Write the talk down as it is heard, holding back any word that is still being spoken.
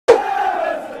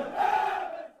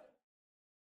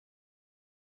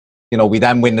You know, we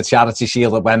then win the Charity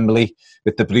Shield at Wembley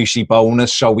with the Brucey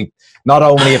bonus. So we not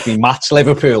only have we matched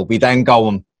Liverpool, we then go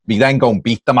and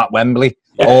beat them at Wembley,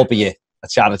 albeit a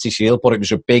Charity Shield. But it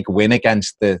was a big win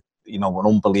against an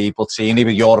unbelievable team. They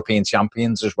were European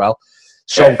champions as well.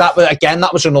 So that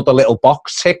was another little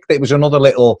box tick. It was another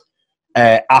little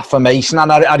affirmation.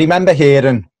 And I remember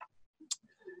hearing,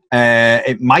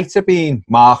 it might have been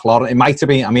Mark Lawrence. It might have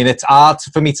been. I mean, it's hard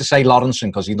for me to say Lawrenson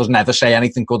because he doesn't ever say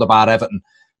anything good about Everton.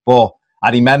 But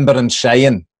I remember him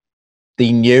saying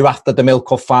they knew after the Milk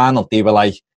Cup final, they were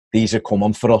like, these are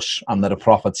coming for us and they're a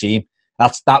proper team.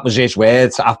 That was his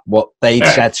words, what they'd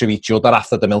said to each other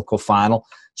after the Milk Cup final.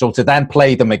 So to then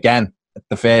play them again at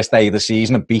the first day of the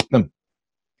season and beat them,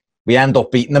 we end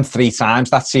up beating them 3 times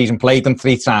that season, played them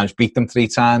 3 times, beat them 3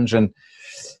 times. And,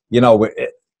 you know,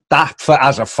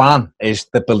 as a fan, is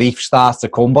the belief starts to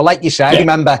come. But like you said,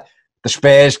 remember the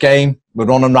Spurs game, we're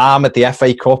running around at the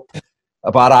FA Cup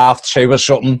about 2:30 or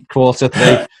something,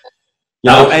 2:45.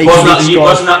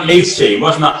 Wasn't that the youth team?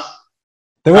 Wasn't that?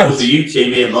 That was the youth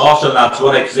team, Ian Marshall, that's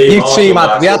what it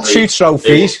was. We had 2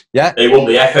 trophies, They won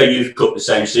the FA Youth Cup the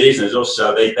same season as us,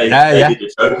 so they did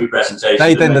the trophy presentation.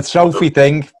 They did the trophy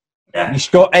thing. Yeah. You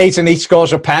score 8 and each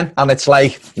scores a pen, and it's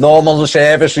like normal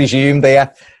service resumed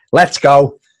there. Let's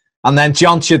go. And then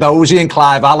John Chidozie and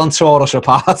Clive Allen tore us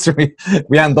apart.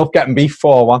 we end up getting beat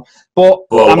 4-1. But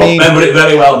I mean, I remember it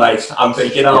very well, mate. I'm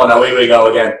thinking, oh no, here we go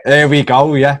again. Here we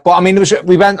go, yeah. But I mean,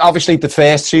 we went obviously the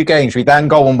first 2 games. We then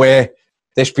go and wear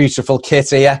this beautiful kit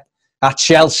here at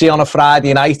Chelsea on a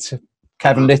Friday night.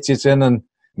 Kevin Richardson, and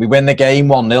we win the game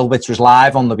 1-0, which was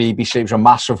live on the BBC. It was a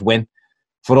massive win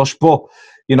for us. But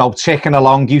you know, ticking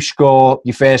along, you score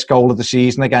your first goal of the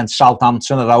season against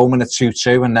Southampton at home in a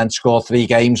 2-2 and then score 3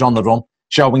 games on the run,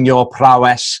 showing your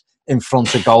prowess in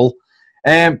front of goal.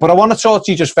 But I want to talk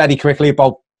to you just very quickly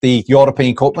about the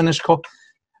European Cup Winners' Cup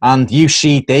and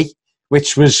UCD,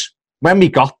 which was, when we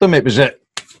got them, it was at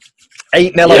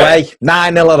 8-0 away,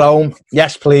 9-0 at home,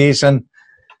 yes please, and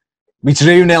we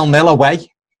drew 0-0 away.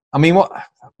 I mean,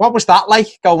 what was that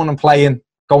like, going and playing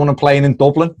in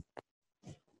Dublin?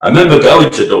 I remember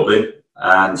going to Dublin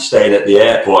and staying at the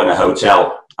airport in a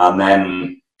hotel, and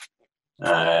then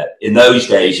in those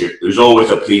days there was always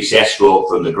a police escort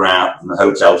from the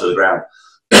hotel to the ground.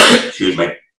 Excuse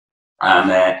me.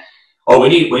 And we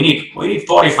need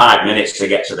 45 minutes to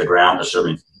get to the ground or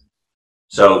something.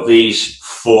 So these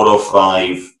 4 or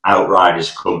 5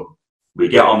 outriders come. We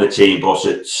get on the team bus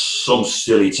at some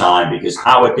silly time because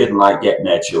Howard didn't like getting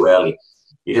there too early.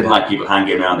 He didn't like people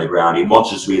hanging around the ground. He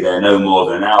wants us to be there no more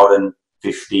than an hour and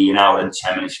 15, hour and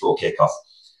 10 minutes before kickoff.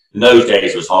 In those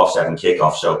days, it was 7:30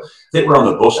 kickoff. So I think we're on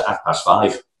the bus at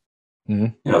 5:30.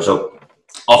 You know, so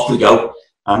off we go.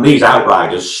 And these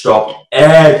outriders stopped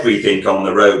everything on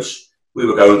the roads. We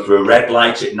were going through red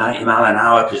lights at 90 miles an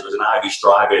hour because there was an Irish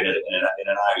driver in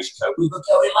an Irish coat. We were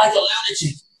going like a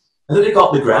lunatic. And then they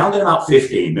got the ground in about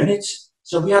 15 minutes.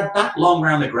 So we had that long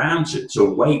around the ground to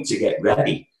wait to get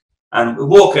ready. And we're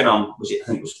walking on, I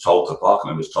think it was Tolka Park, I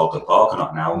remember it was Tolka Park or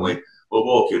not now, and we're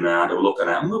walking around and we're looking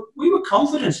at them, and we were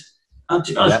confident. And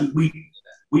to be honest,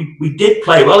 we did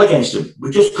play well against them.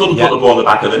 We just couldn't put the ball in the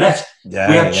back of the net. We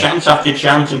had chance after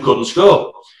chance and couldn't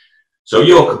score. So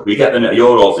you're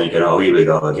all thinking, oh, here we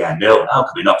go again. No, how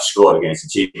could we not score against a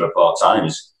team of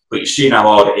part-timers? But you've seen how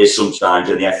hard it is sometimes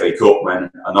in the FA Cup when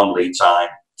a non-league time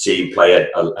team play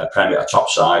a top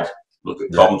side. Look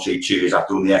at Coventry 2 years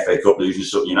after winning the FA Cup, losing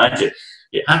Sutton United.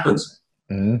 It happens.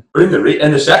 But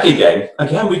in the second game,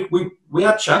 again, we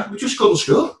had chance. We just couldn't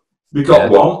score. We got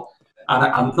one. And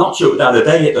I'm not sure the other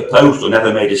day hit the post or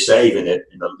never made a save in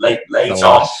the late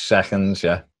on. Seconds,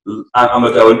 yeah. And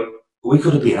we're going, we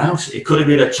could have been out. It could have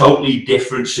been a totally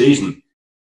different season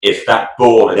if that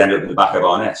ball had ended up in the back of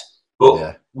our net.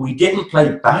 But we didn't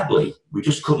play badly. We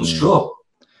just couldn't score.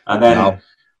 And then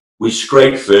we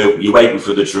scraped through. You're waiting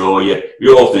for the draw.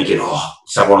 You're all thinking, oh,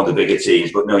 let's have one of the bigger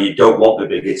teams. But no, you don't want the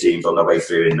bigger teams on the way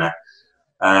through in there.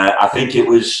 I think it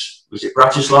was it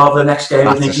Bratislava the next game?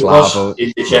 I think it was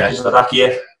in the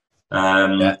Czechoslovakia.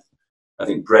 I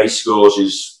think Bray scores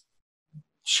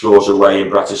away in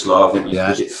Bratislava. I think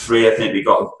was it 3? I think we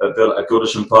got a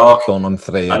Goodison Park. On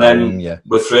 3, and then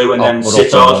we're through. And then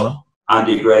Sittard,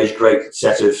 Andy Gray's great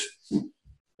set of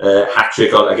hat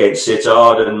trick against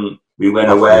Sittard, and we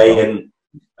went away, and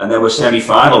then we're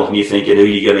semi-final. And you're thinking, who are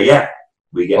you going to get?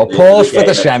 Pause for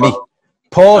the semi.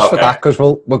 Pause for that, because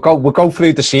we'll go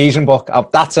through the season, but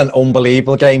that's an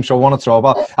unbelievable game. So I want to talk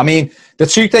about. I mean, the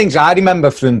 2 things I remember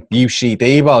from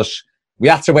UCD was we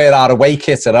had to wear our away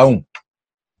kit at home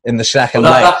in the second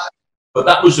leg. But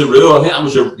that was the rule. I think that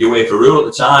was the UEFA rule at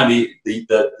the time.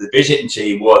 The visiting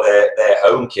team wore their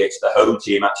home kits. The home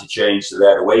team had to change to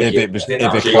their away kit. That was the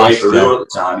UEFA rule at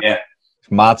the time, yeah.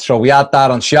 Mad. So we had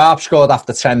that on. Sharp scored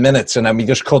after 10 minutes and then we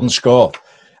just couldn't score.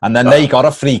 And then they got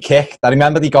a free kick. I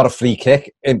remember they got a free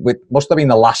kick. It must have been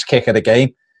the last kick of the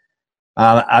game.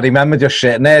 And I remember just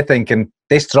sitting there thinking,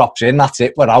 this drops in, that's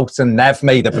it, we're out. And Nev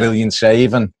made a brilliant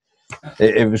save and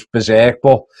it was berserk.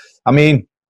 But, I mean,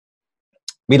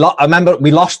 I remember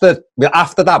we lost it.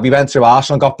 After that, we went to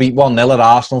Arsenal, got beat 1-0 at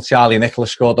Arsenal. Charlie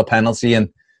Nicholas scored a penalty.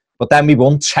 But then we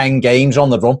won 10 games on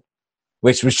the run,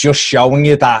 which was just showing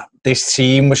you that this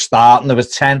team was starting. There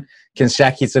was 10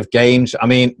 consecutive games. I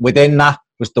mean, within that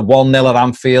was the 1-0 at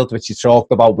Anfield, which you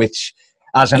talked about, which,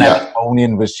 as an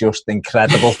Evertonian, was just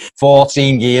incredible.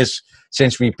 14 years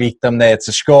since we beat them there.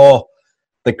 To score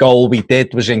the goal we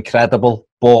did was incredible.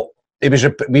 But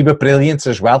we were brilliant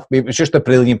as well. It was just a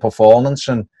brilliant performance,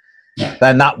 and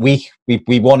then that week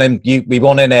we won in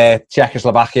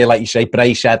Czechoslovakia, like you say.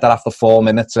 Brace header after 4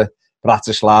 minutes at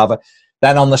Bratislava.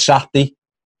 Then on the Saturday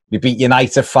we beat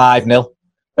United 5-0.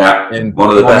 Yeah, one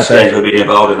of the best games we've been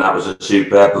involved in. That was a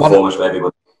superb performance for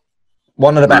everybody.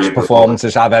 One of the best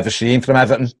performances I've ever seen from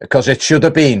Everton, because it should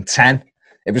have been 10.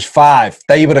 It was 5.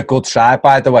 They were a good side,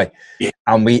 by the way,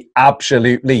 and we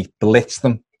absolutely blitzed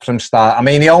them from start. I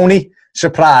mean, the only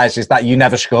surprise is that you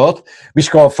never scored. We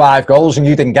scored 5 goals and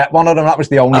you didn't get one of them. That was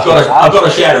the only surprise. I've got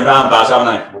to share them around, Baz, haven't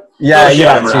I? Yeah,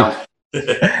 yeah.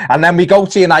 And then we go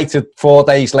to United 4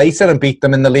 days later and beat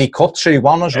them in the League Cup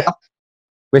 2-1 as well,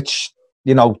 which,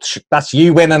 you know, that's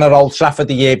you winning at Old Trafford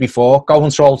the year before,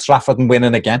 going to Old Trafford and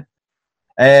winning again.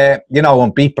 You know,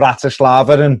 and beat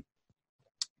Bratislava. And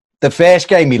the first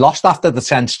game we lost after the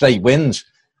 10 straight wins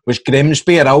was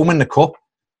Grimsby at home in the Cup.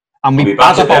 And we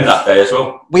had about, that day as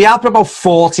well. We had about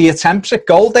 40 attempts at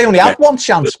goal. They only had one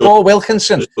chance. Paul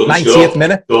Wilkinson, 90th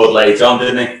minute. Scored late on,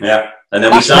 didn't he? Yeah. And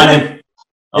then we signed him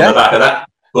on the back of that.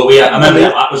 But I remember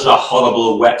that was a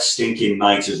horrible, wet, stinking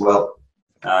night as well.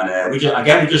 And we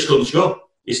just couldn't score.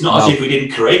 It's not as if we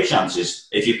didn't create chances.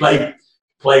 If you play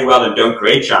well and don't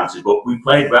create chances, but we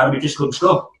played well and we just couldn't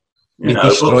score. You know,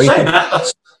 but saying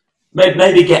that's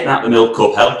maybe getting out the Milk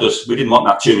Cup helped us. We didn't want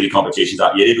that too many competitions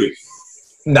that year, did we?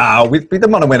 No, we didn't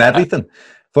want to win everything.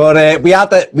 But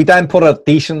we then put a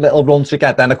decent little run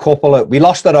together. Then we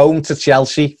lost at home to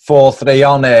Chelsea 4-3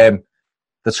 on the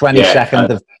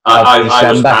 22nd of December.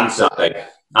 I was pants that day.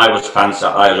 I was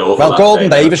awful. Well,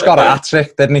 Gordon Davis got a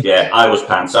hat-trick, didn't he? Yeah, I was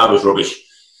pants. I was rubbish.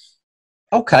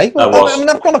 Okay. Well,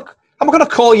 I'm going to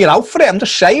call you out for it. I'm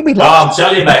just saying we lost. I'm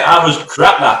telling you, mate, I was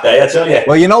crap that day, I tell you.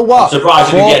 Well, you know what? I'm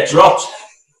surprised we didn't get dropped.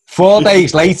 4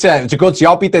 days later, it's a good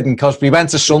job he didn't, because we went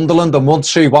to Sunderland and won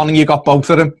 2-1 and you got both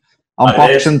of them on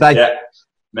Boxing Day. Yeah.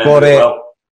 But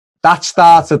that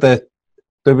started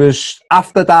there was,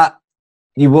 after that,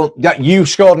 you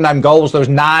scored them goals. There was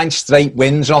 9 straight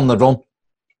wins on the run.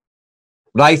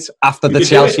 Right? After the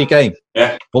Chelsea game.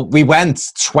 Yeah. But we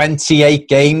went 28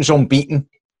 games unbeaten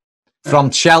from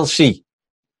Chelsea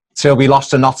till we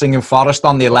lost to Nottingham Forest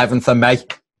on the 11th of May.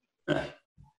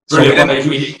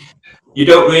 Brilliant. You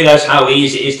don't realise how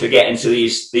easy it is to get into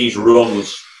these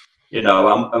runs, you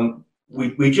know.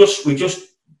 We just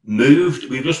moved.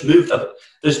 We just moved.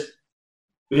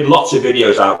 We had lots of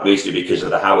videos out recently because of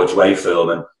the Howard's Way film,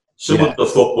 and some of the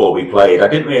football we played. I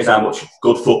didn't realise how much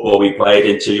good football we played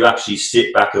until you actually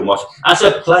sit back and watch. As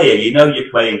a player, you know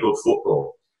you're playing good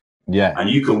football, and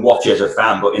you can watch as a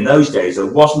fan. But in those days,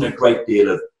 there wasn't a great deal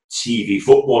of TV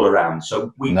football around,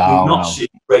 so we've not seen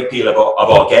a great deal of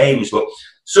our games, but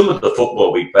some of the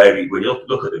football we played, when you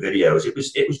look at the videos, it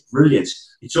was brilliant.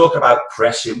 You talk about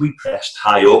pressing. We pressed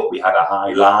high up. We had a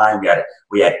high line.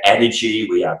 We had energy.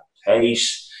 We had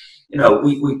pace. You know,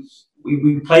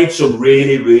 we played some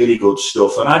really, really good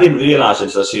stuff. And I didn't realise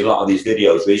until I see a lot of these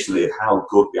videos recently of how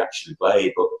good we actually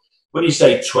played. But when you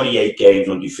say 28 games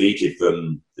undefeated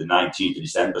from the 19th of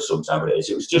December, sometime it is,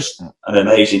 it was just an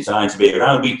amazing time to be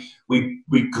around.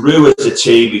 We grew as a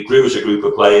team. We grew as a group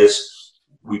of players.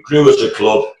 We grew as a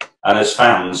club, and as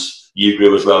fans, you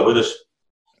grew as well with us.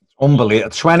 Unbelievable.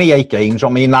 28 games. I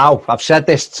mean, now, I've said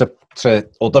this to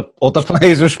other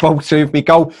players who spoke to. We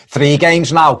go 3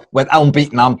 games now with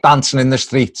unbeaten. I'm dancing in the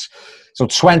streets. So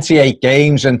 28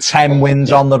 games and 10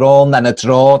 wins on the run, then a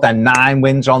draw, then 9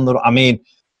 wins on the run. I mean,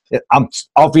 I'm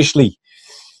obviously,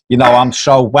 you know, I'm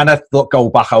so, when I go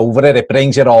back over it, it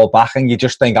brings it all back, and you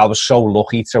just think I was so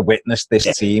lucky to witness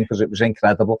this team, because it was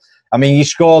incredible. I mean, you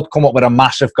come up with a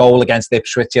massive goal against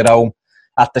Ipswich at home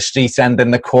at the street end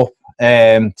in the Cup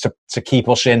to keep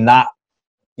us in that,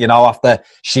 you know, after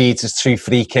Sheeds' 2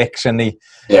 free kicks and they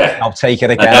take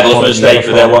it again. And that was a mistake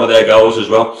for one of their goals as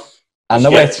well. And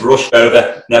the rushed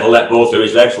over, never let ball through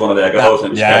his legs. One of their goals, and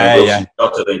it was Kevin Wilson.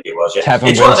 Got to think it was. Yeah,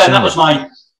 Kevin Wilson.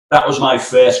 That was my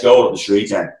first goal at the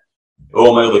street end.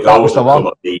 All my other goals have come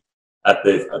at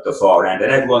the far end,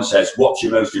 and everyone says, "What's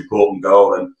your most important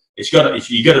goal?" And you're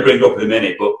going to bring it up in a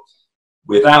minute, but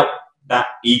without that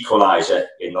equaliser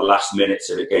in the last minutes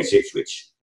of against Ipswich,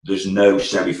 there's no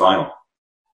semi-final.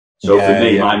 So for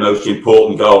me, my most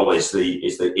important goal is the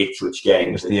Ipswich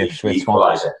game, the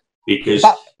equaliser. Because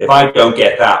if I don't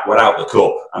get that, we're out the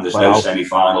cup, and there's no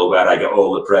semi-final where I get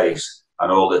all the praise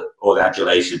and all the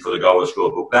adulation for the goal I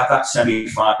scored. But that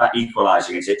semi-final, that equaliser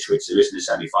against Ipswich, there isn't a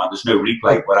semi-final. There's no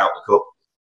replay. We're out the cup.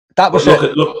 That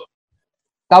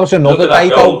was another day,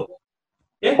 though.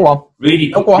 Yeah,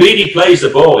 Reedy plays the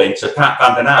ball into Pat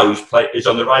Van der Now, who's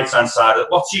on the right-hand side.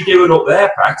 What's he doing up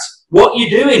there, Pat? What are you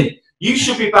doing? You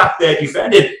should be back there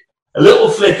defending. A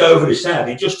little flick over his head,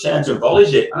 he just turns and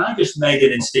volleys it. And I just made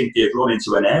an instinctive run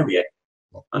into an area.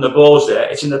 And the ball's there,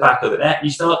 it's in the back of the net. And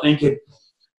you start thinking,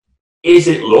 is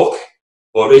it luck?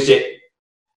 Or is it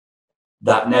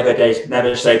that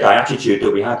never say die attitude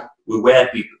that we had?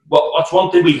 What's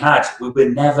one thing we had? We were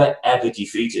never, ever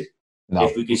defeated. No.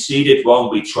 If we conceded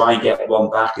one, we'd try and get one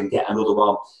back and get another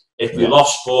one. If we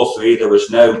lost 4-3, there was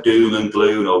no doom and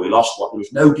gloom, or we lost what, there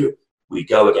was no doom. We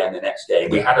go again the next game.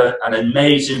 We had an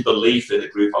amazing belief in a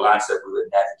group of lads that we were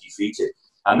never defeated.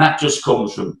 And that just came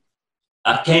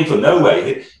from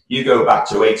nowhere. You go back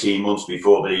to 18 months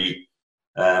before the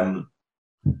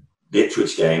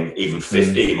Ipswich game, even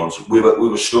 15 months, we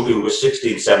were struggling. We were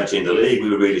 16, 17 in the league. We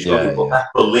were really struggling. But that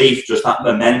belief, just that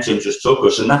momentum just took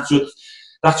us. And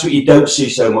that's what you don't see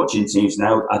so much in teams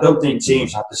now. I don't think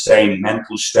teams have the same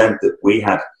mental strength that we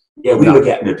had. Yeah, we were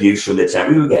getting abuse from the team.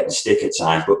 We were getting stick at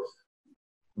times. But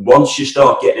once you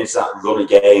start getting into that run of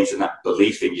games and that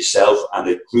belief in yourself and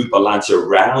the group of lads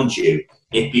around you,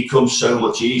 it becomes so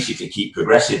much easier to keep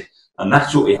progressing. And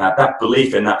that's what we had. That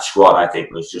belief in that squad, I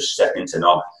think, was just second to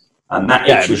none. And that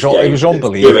it was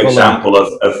unbelievable. Good example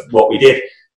of what we did.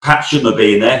 Pat shouldn't have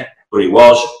been there, but he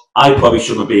was. I probably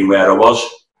shouldn't have been where I was,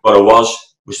 but I was.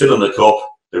 We're still in the cup.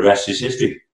 The rest is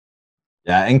history.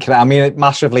 Yeah, I mean,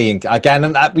 massively. Again,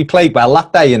 and we played well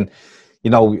that day, and you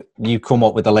know, you come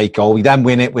up with the late goal. We then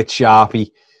win it with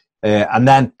Sharpie. And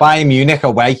then Bayern Munich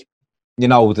away, you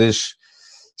know, there's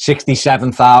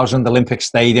 67,000 Olympic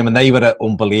Stadium, and they were an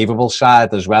unbelievable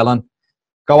side as well. And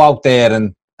go out there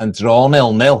and draw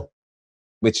 0-0,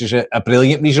 which is a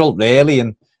brilliant result, really.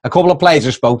 And a couple of players I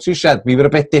spoke to said we were a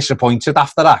bit disappointed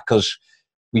after that because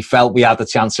we felt we had a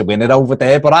chance to win it over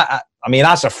there. But I mean,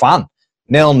 as a fan,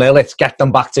 0-0, let's get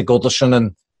them back to Goodison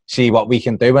and see what we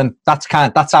can do, and that's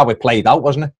how it played out,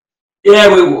 wasn't it?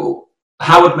 Yeah,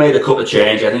 Howard made a couple of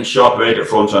changes. I think Sharp made it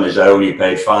front on his own. He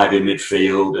played 5 in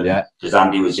midfield, and because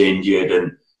Andy was injured,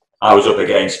 and I was up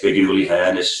against big Uli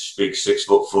Hoeneß, big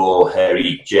 6'4"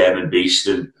 hairy German beast,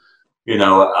 and you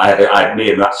know,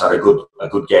 me and Rats had a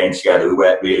good game together. We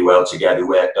worked really well together.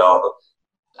 We worked hard.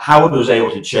 But Howard was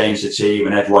able to change the team,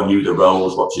 and everyone knew the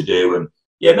roles, what to do, and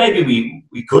yeah, maybe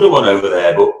we could have won over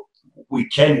there, but we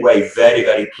came away very,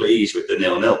 very pleased with the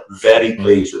 0-0. Very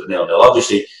pleased with the 0-0.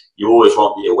 Obviously, you always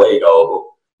want the away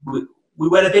goal, but we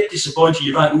were a bit disappointed.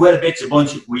 You're right, we were a bit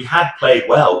disappointed. We had played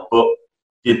well, but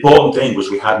the important thing was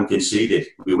we hadn't conceded.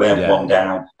 We weren't one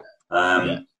down.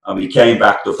 And we came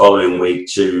back the following week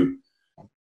to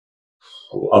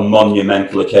a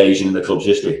monumental occasion in the club's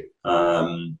history.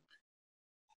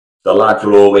 The lads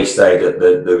will always say that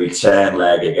the return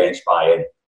leg against Bayern,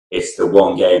 it's the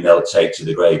one game they'll take to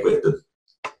the grave with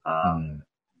them.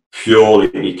 Purely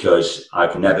because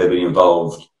I've never been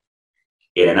involved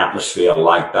in an atmosphere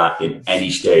like that in any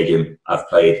stadium I've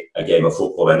played a game of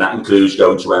football. And that includes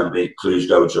going to Wembley, includes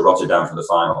going to Rotterdam for the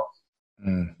final.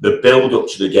 The build-up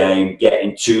to the game,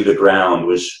 getting to the ground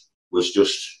was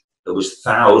just, there was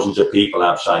thousands of people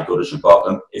outside Goodison Park.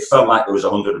 And it felt like there was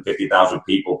 150,000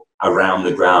 people around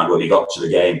the ground when we got to the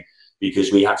game,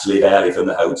 because we had to leave early from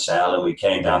the hotel and we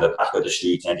came down the back of the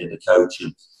street end in the coach,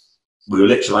 and we were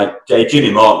literally like,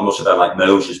 Jimmy Martin must have had like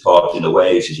Moses parting the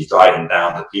waves as he's driving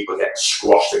down. The people getting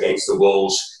squashed against the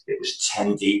walls. It was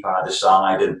 10 deep either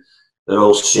side, and they're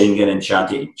all singing and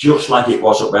chanting, just like it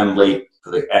was at Wembley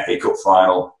for the FA Cup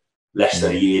final less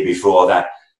than a year before that.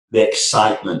 The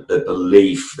excitement, the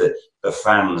belief, the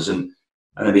fans, and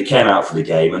then we came out for the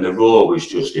game, and the roar was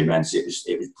just immense. It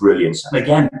was brilliant. And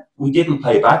again, we didn't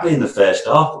play badly in the first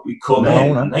half, but we come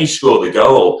in and they scored the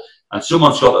goal, and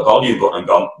someone's got the volume button and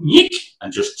gone, Nick,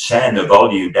 and just turned the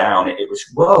volume down. It was,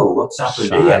 whoa, what's happened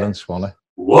silence, here?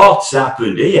 What's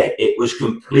happened here? It was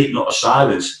complete and utter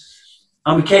silence.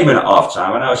 And we came in at half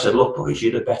time, and I said, look, boys,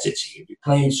 you're the better team. You're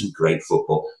playing some great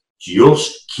football.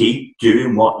 just keep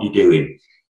doing what you're doing.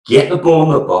 Get the ball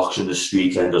in the box and the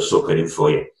street end will suck it in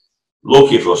for you.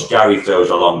 Lucky for us, Gary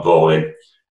throws a long ball in.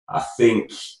 I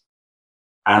think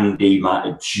Andy might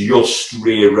have just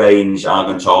rearranged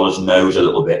Argentola's nose a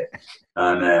little bit.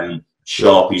 And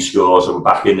Sharpie scores and we're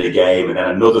back in the game. And then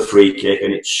another free kick.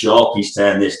 And it's Sharpie's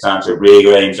turn this time to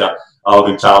rearrange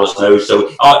Argentola's nose. So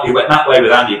he went that way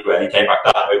with Andy Gray and came back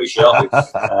that way with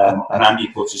Sharpie. And Andy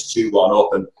puts his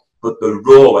 2-1 up. But the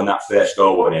roar when that first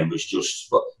goal went in was just...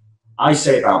 But I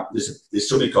say about... There's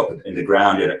something up in the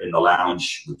ground in the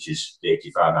lounge, which is the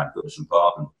 85 at Goodison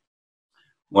Park. And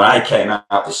when I came out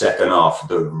the second half,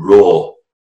 the roar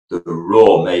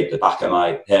made the back of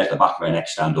my neck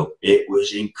stand up. It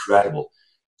was incredible.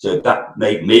 So that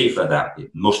made me, for that,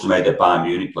 it must have made the Bayern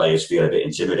Munich players feel a bit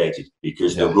intimidated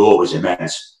because the roar was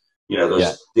immense. You know,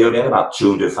 they only had about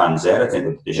 200 fans there, I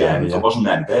think, the Germans. There wasn't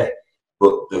them there.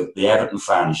 But the Everton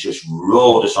fans just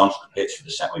roared us onto the pitch for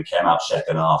the second. We came out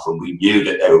second half and we knew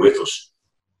that they were with us.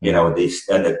 You know, and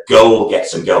the goal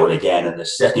gets them going again. And the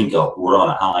second goal, we're on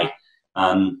a high.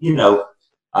 And, you know,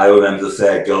 I remember the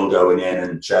third goal going in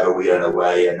and Trevor Whelan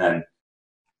away. And then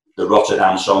the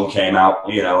Rotterdam song came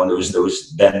out, you know, and there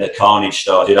was then the carnage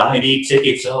started. I need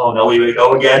tickets. Oh, no, here we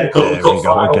go again.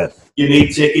 You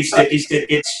need tickets,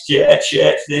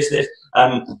 shirts, this.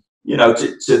 And, you know,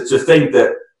 to think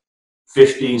that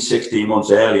 15, 16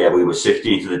 months earlier, we were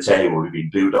 16th to the table, we'd been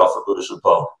booed off at Goodison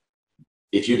Park.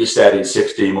 If you'd have said in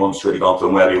 16 months we'd have gone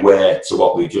from where we were to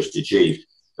what we just achieved,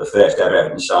 the first ever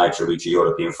Everton side to reach a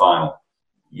European final,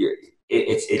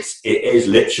 it is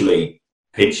literally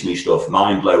pinch me stuff,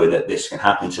 mind blowing that this can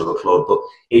happen to a club. But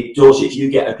it does, if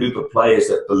you get a group of players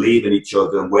that believe in each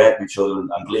other and work with each other and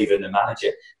believe in the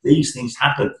manager, these things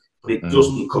happen. But it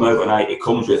doesn't come overnight. It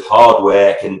comes with hard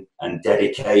work and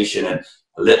dedication and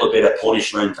a little bit of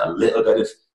punishment, a little bit of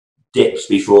dips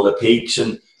before the peaks.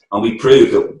 And we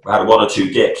proved that we had 1 or 2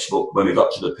 dips, but when we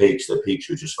got to the peaks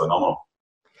were just phenomenal.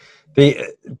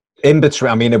 In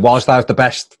between, I mean, it was like the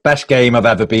best game I've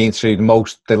ever been through,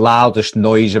 the loudest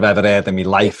noise I've ever heard in my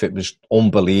life. It was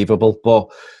unbelievable. But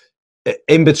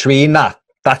in between that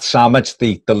sandwich,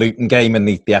 the Luton game and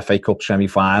the FA Cup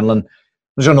semi-final, and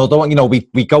there's another one, you know, we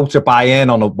go to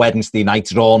Bayern on a Wednesday night,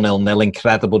 draw 0-0,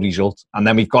 incredible result. And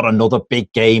then we've got another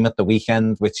big game at the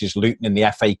weekend, which is Luton in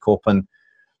the FA Cup.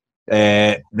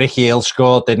 And Ricky Hill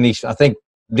scored, didn't he? I think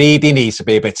Reedy needs to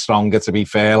be a bit stronger, to be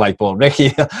fair, but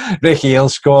Ricky Hill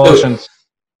scores. And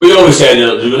we always say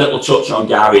there's a little touch on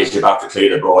Gary, he's about to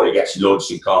clear the ball, he gets nudged,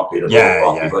 he can't clear the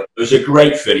ball properly. But it was a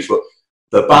great finish. But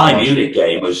the Bayern Munich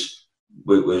game was...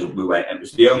 We went. It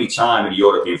was the only time in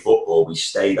European football we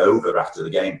stayed over after the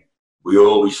game. We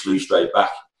always flew straight back.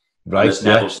 Right. As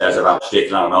Neville says about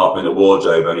sticking out and half in the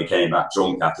wardrobe, and he came back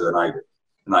drunk after the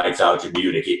night out in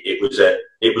Munich.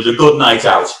 It was a good night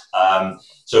out.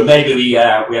 So maybe we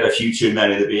had a few too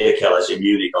many of the beer killers in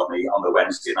Munich on the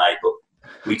Wednesday night, but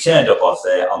we turned up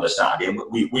on the Saturday and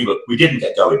we didn't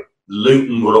get going.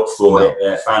 Luton were up for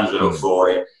it. Fans were up for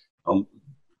it.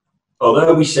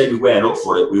 Although we said we weren't up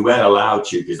for it, we weren't allowed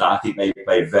to, because I think they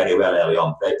played very well early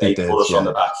on. They put us on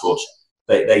the back foot.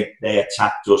 They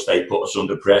attacked us. They put us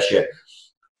under pressure.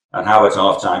 And how at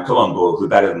half time, come on, boys, we're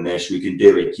better than this. We can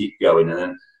do it. Keep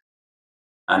going.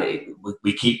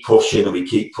 We keep pushing and we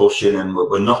keep pushing, and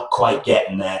we're not quite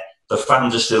getting there. The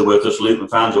fans are still with us. Luton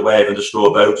fans are waving the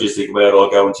straw voters. Think we're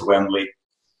all going to Wembley.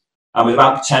 And with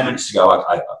about 10 minutes to go,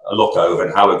 I look over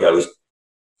and Howard goes,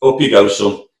 "Up you go,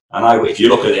 son." And if you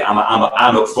look at it, I'm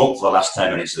up front for the last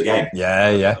 10 minutes of the game.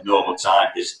 Yeah. Normal time,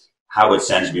 because Howard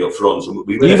sends me up front. And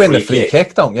we win the free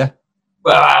kick, don't you?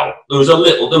 Well, there was a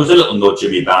little nudge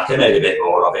of me back. I made a bit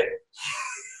more of it.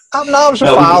 No, it was a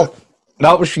foul.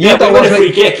 No, it was you. Yeah, but with a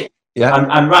free kick. Yeah.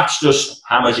 And Rats just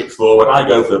hammers it forward. I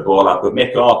go for the ball. I've got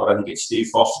Mick Harper. I think it's Steve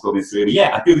Foster coming through. But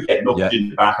yeah, I do get nudged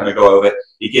in the back, and I go over.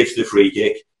 He gives the free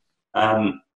kick.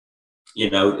 You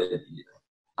know,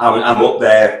 I'm up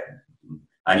there.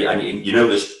 And you know,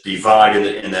 this divide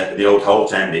in the old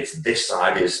Holt end. It's this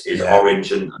side is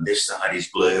orange and this side is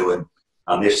blue,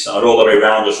 and this side all the way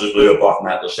around us was blue, apart from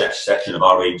that little section of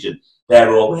orange. And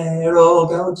we're all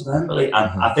going to Wembley.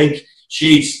 And I think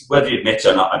Sheeds, whether you admit it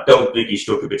or not, I don't think he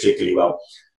struck it particularly well.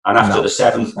 And after the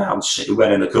 7th round, he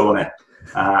went in the corner.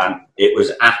 And it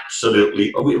was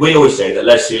absolutely... We always say that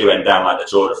Leslie went down like the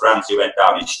Tour de France. He went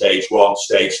down in stage 1,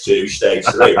 stage 2, stage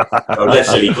 3. So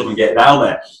Leslie he couldn't get down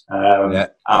there.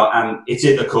 And it's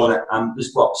in the corner. And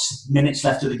there's, minutes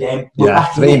left of the game? Yeah,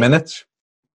 3 minutes.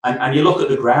 And you look at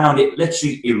the ground, it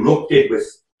literally erupted with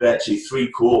virtually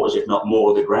 3/4, if not more,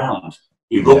 of the ground.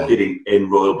 Erupted in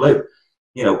royal blue.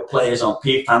 You know, players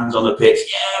fans on the pitch.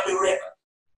 Yeah, we were in.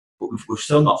 but we've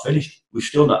still not finished. We've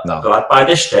still not. No. But by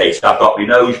this stage, I've got my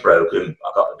nose broken.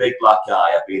 I've got the big black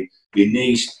eye. I've been my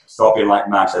knees throbbing like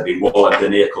mad. I've been walking the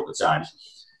knee a couple of times.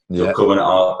 So coming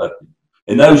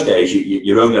in those days,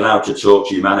 you're only allowed to talk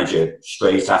to your manager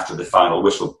straight after the final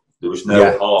whistle. There was no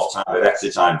half time or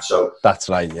extra time. So that's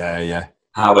right. Yeah.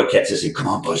 Howard kept saying, "Come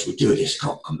on, boys, we'll do this.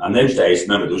 Come." And those days,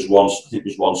 remember, there was one. I think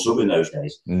there was one sub in those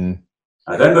days.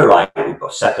 I remember right, we've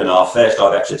got second half, first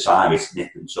half extra time, it's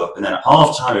nip and tuck. And then at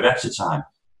half time of extra time,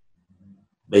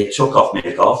 they took off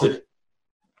McPartland.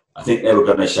 I think they were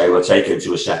going to say, we'll take him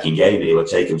to a second game, they will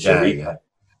take him to a replay. Yeah.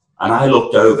 And I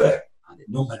looked over, and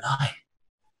number 9.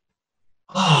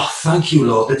 Oh, thank you,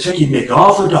 Lord, they're taking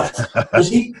McPartland off. Because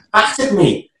he battered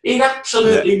me. He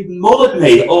absolutely mullered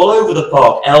me all over the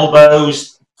park.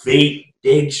 Elbows, feet,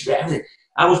 digs, everything.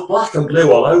 I was black and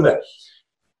blue all over.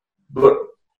 But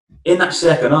in that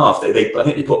second half, I think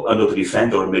they put another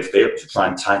defender in midfield to try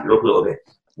and tighten it up a little bit.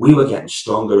 We were getting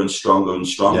stronger and stronger and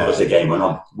stronger as the game went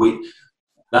on.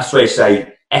 That's why I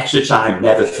say extra time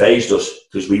never phased us,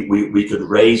 because we could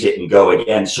raise it and go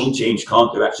again. Some teams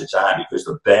can't do extra time because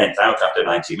they're burnt out after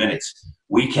 90 minutes.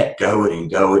 We kept going and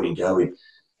going and going.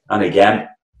 And again,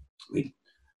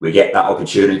 we get that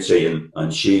opportunity, and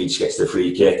Sheeds gets the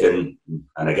free kick, and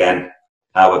again,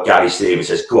 Gary Stevens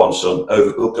says, "Go on, son,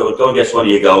 go and get one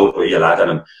of your goals with your lad."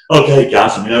 And I'm, "Okay,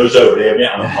 Gaz, my nose over here, and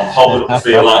I'm hobbling up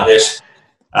the field like this."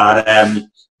 And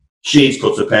Sheeds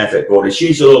puts a perfect ball in.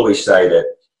 Sheeds will always say that,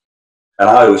 and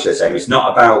I always say the same, it's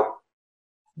not about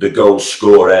the goal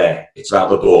scorer, it's about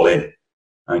the ball in.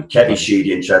 And Kevin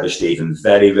Sheedy and Trevor Stevens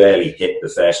very rarely hit the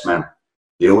first man.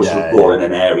 They always put the ball in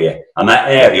an area. And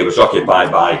that area was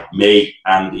occupied by me,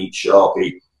 Andy,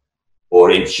 Sharpie,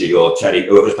 or Inchy, or Teddy,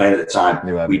 whoever was playing at the time.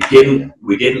 We didn't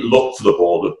look for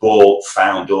the ball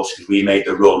found us, because we made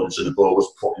the runs and the ball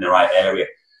was put in the right area.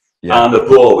 And the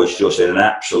ball was just in an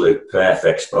absolute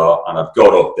perfect spot, and I've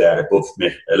got up there above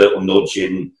me, a little nudge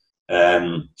in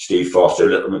Steve Foster, a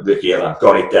little Ricky, and I've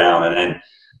got it down, and then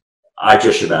I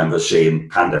just remember seeing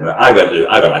Pandemic. I went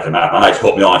like a madman. I just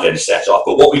put my arm in and set off.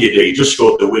 But what will you do? You just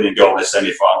scored the winning goal in the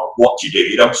semi-final. What do?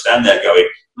 You don't stand there going,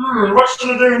 what should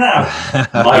I do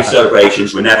now? My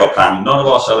celebrations were never planned. None of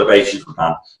our celebrations were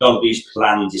planned. None of these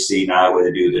plans you see now where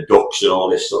they do the ducks and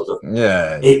all this sort of stuff.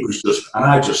 Yeah. It was just, and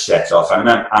I just set off. I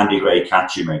remember Andy Gray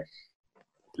catching me.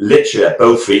 Literally,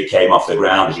 both feet came off the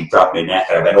ground as he grabbed my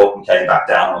neck. I went up and came back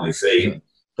down on my feet.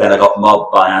 Then I got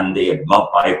mobbed by Andy and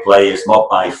mobbed by players, mobbed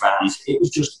by fans. It was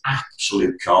just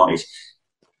absolute carnage.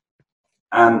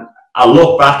 And I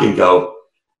look back and go,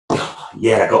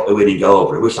 yeah, I got the winning goal,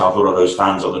 but I wish I was one of those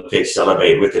fans on the pitch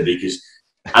celebrating with him, because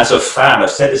as a fan,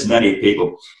 I've said this to many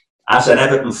people, as an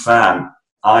Everton fan,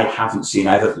 I haven't seen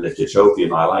Everton lift a trophy in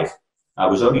my life. I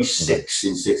was only 6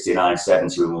 in 69,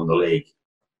 70 when we won the league.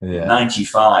 In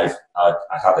 95, I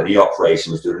had a knee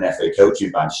operation, was doing an FA coaching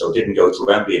badge, so I didn't go to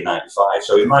Wembley in 95.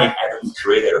 So in my Everton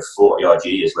career of 40-odd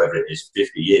years, whether it is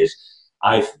 50 years,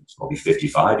 it's probably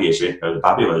 55 years, the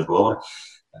baby when I was born,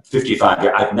 55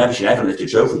 years, I've never seen Everton lift a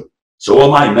trophy. So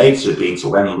all my mates have been to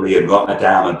Wembley and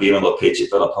Rotterdam and been on the pitch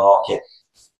at Villa Park.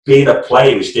 Being a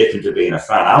player is different to being a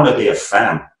fan. I want to be a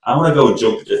fan. I want to go and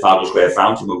jump at the Trafalgar Square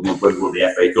fountain when we won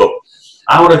the FA Cup.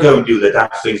 I want to go and do the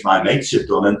daft things my mates have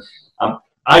done. And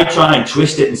I try and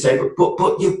twist it and say,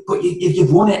 but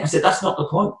you've won it. I said, that's not the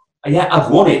point. Yeah, I've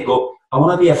won it, but I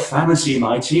want to be a fan and see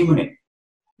my team win it.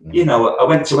 You know, I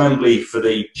went to Wembley for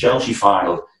the Chelsea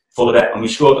final, full of it, and we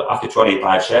scored after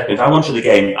 25 seconds. I wanted the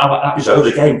game. That was over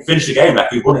the game. Finish the game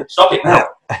like we won it. Stop it now.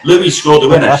 Louis scored the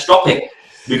winner. Stop it.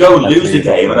 We go and lose the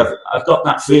game, and I've got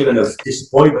that feeling of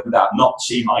disappointment that I've not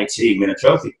seen my team win a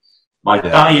trophy. My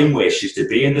dying wish is to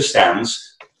be in the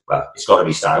stands. Well, it's got to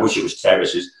be stands. I wish it was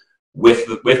terraces.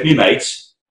 With me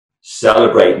mates,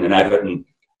 celebrating an Everton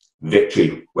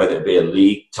victory, whether it be a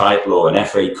league title or an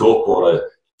FA Cup or a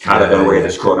Carabao, wherever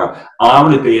it's called now. I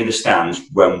want to be in the stands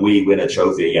when we win a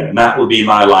trophy again, and that will be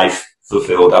my life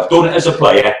fulfilled. I've done it as a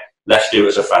player. Let's do it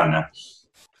as a fan now.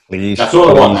 Please, that's all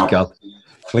I want now. God.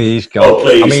 Please, God. Oh,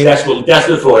 please. I mean,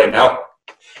 desperate for it now.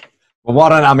 Well,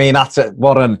 what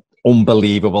an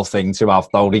unbelievable thing to have,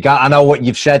 though. I know what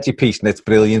you've said, your piece, and it's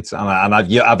brilliant. And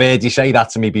I've heard you say that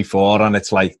to me before, and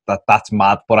it's like that's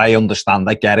mad. But I understand,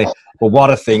 I get it. But what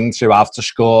a thing to have to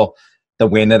score the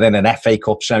winner in an FA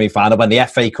Cup semi-final when the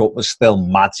FA Cup was still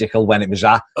magical, when it was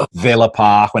at Villa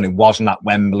Park, when it wasn't at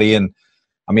Wembley. And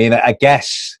I mean, I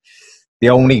guess the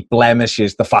only blemish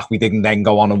is the fact we didn't then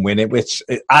go on and win it, which,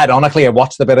 ironically, I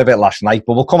watched a bit of it last night.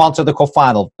 But we'll come on to the cup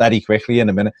final very quickly in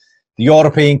a minute. The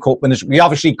European Cup winners, we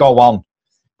obviously go on.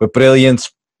 We're brilliant.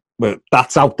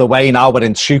 That's out the way now. We're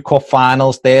in 2 cup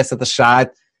finals there to the side.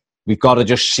 we've got to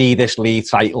just see this league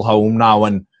title home now.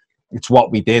 And it's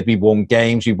what we did. We won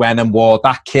games. We went and wore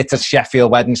that kit at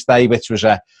Sheffield Wednesday, which was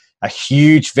a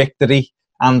huge victory.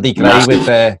 Andy Gray with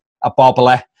a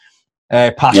bobbler,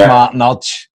 past Martin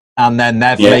Hodge, and then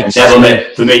Never makes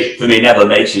for me, Never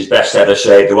makes his best ever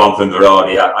save, the one from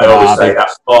Varane. I always say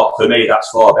that's far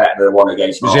better than the one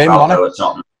against Mark at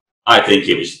Tottenham. I think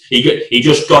it was he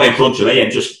just got in front of me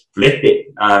and just flipped it,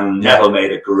 and Neville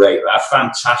made a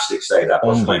fantastic save. That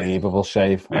was unbelievable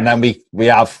save. And then we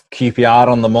have QPR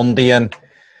on the Monday, and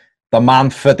the man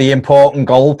for the important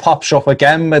goal pops up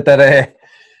again with a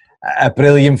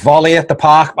brilliant volley at the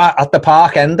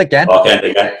park end again.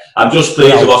 I'm just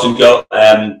pleased it wasn't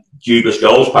Juba's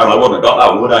goals panel. I wouldn't have got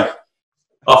that one, would I?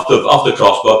 Off the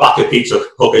crossbar, back of Peter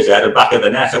Hooker's head and back of the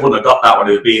net. I wouldn't have got that one.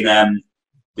 It would have been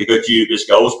the good Juba's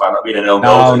goals panel. It'd been an own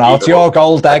goal. No, it's your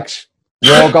goal, Degs.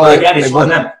 Your goal. Again, it's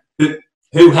one of them.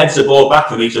 Who heads the ball back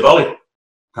from each volley?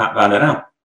 Pat Van Den Out.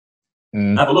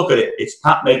 Have a look at it. It's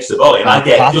Pat makes the volley, and I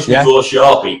get Pat, just before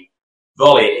Sharpie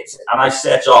volley it, and I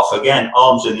set off again,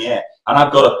 arms in the air, and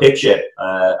I've got a picture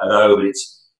at home. And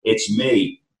it's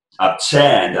me. I've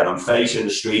turned and I'm facing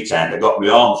the street end. I got my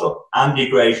arms up. Andy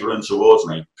Gray's running towards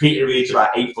me. Peter Reid's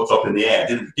about 8 foot up in the air.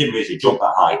 Didn't really jump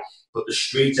that high, but the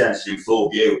street end's in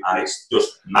full view, and it's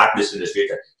just madness in the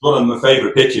street end. It's one of my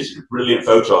favourite pictures. It's a brilliant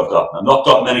photo I've got. I've not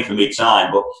got many for me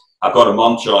time, but I've got a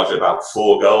montage of about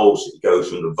 4 goals. It goes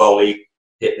from the volley,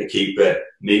 hit the keeper,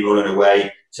 me running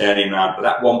away, turning around. But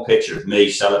that one picture of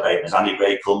me celebrating as Andy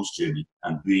Gray comes to me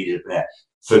and Reid is there.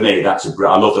 For me, I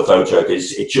love the photo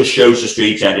because it just shows the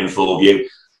street end in full view.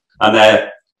 And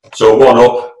so 1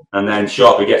 up, and then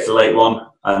Sharpie gets the late one,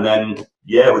 and then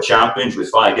we're champions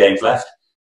with 5 games left.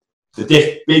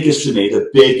 The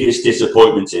biggest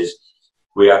disappointment is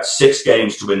we had 6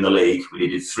 games to win the league. We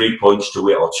needed 3 points to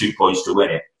win, or 2 points to win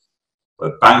it.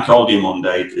 But Bank Holiday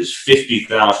Monday, there's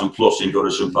 50,000 plus in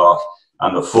Goodison Park,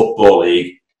 and the Football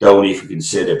League don't even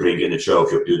consider bringing the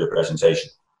trophy up to do the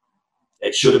presentation.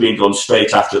 It should have been done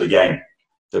straight after the game.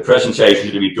 The presentation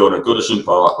should have been done at Goodison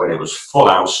Park when it was full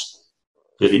house,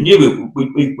 because they knew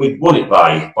we'd won it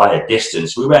by a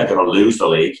distance. We weren't going to lose the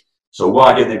league. So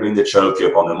why didn't they bring the trophy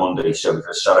up on the Monday so we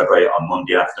could celebrate on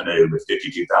Monday afternoon with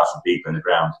 52,000 people in the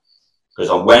ground?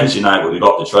 Because on Wednesday night when we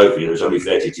got the trophy, there was only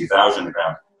 32,000 in the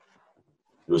ground.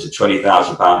 There was a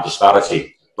 £20,000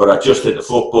 disparity. But I just think the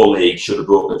Football League should have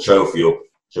brought the trophy up,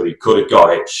 so we could have got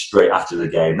it straight after the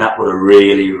game. That would have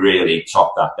really, really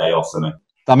topped that day off for me.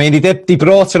 I mean, he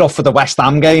brought it up for the West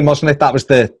Ham game, wasn't it? That was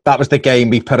the game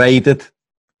we paraded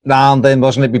round in,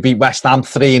 wasn't it? We beat West Ham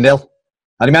 3-0.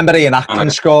 I remember Ian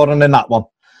Atkins scoring in that one.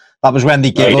 That was when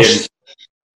they gave us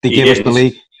the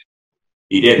league.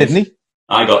 He didn't he?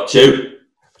 I got 2.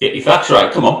 Get your facts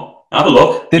right. Come on, have a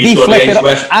look. Did he flip it up?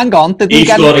 Hang on. He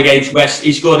scored against West.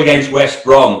 He scored against West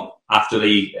Brom after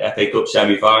the FA Cup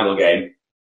semi-final game.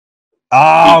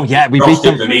 Oh yeah, we beat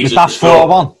them. Was that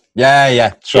 4-1?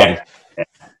 Yeah. Sorry.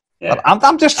 Yeah.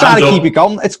 I'm just trying to keep it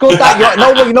going. It's good that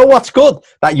you're, you know what's good?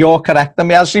 That you're correcting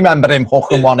me. I just remember him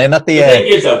hooking one in at the end. The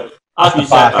thing is, though, as we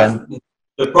said,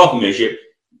 the problem is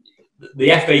the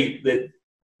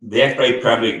FA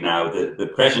Premier League now,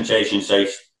 the presentation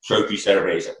says trophy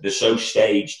celebration, they're so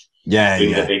staged.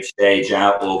 Bring the big stage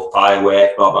out, or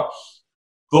firework, blah, blah.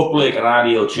 Football League an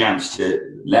ideal chance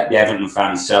to let the Everton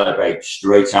fans celebrate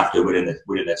straight after winning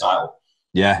the title.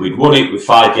 Yeah. We'd won it with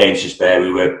 5 games to spare.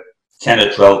 We were 10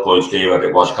 or 12 points clear, whatever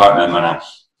it was, I can't remember now.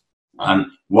 And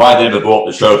why they never brought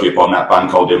the trophy upon that Bank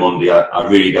Holiday Monday, I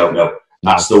really don't know.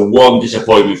 That's the one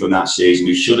disappointment from that season.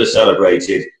 We should have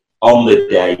celebrated on the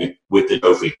day with the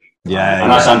trophy.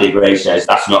 And as Andy Gray says,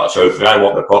 that's not a trophy. I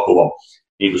want the proper one.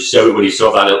 He was so, when he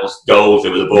saw that little goal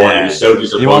through the ball, he was so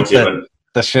disappointed.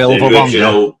 The silver the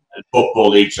original Football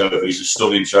League trophy is a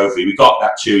stunning trophy. We got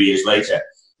that 2 years later.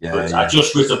 But I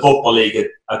just wish the Football League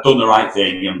had done the right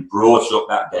thing and brought it up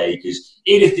that day, because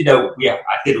even if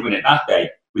I didn't win it that day,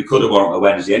 we could have won it on a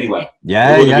Wednesday anyway.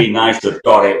 It would have been nice to have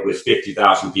got it with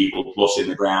 50,000 people plus in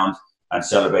the ground and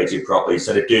celebrated properly,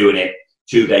 instead of doing it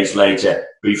 2 days later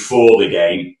before the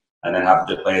game and then having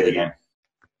to play the game.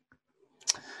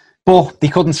 But they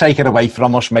couldn't take it away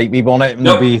from us, mate. We won it.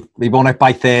 Nope. We won it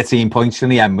by 13 points in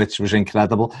the end, which was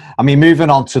incredible. I mean, moving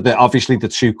on to obviously the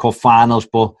 2 cup finals,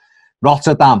 but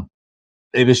Rotterdam,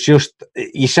 it was just,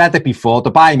 you said it before,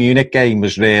 the Bayern Munich game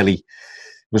was really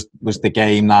was the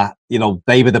game that, you know,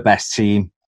 they were the best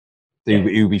team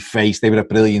who we faced. They were a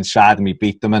brilliant side and we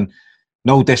beat them. And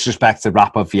no disrespect to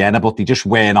Rapid Vienna, but they just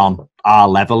weren't on our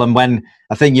level. And when,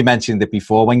 I think you mentioned it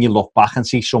before, when you look back and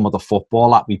see some of the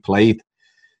football that we played,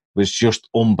 was just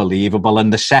unbelievable.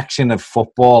 And the section of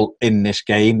football in this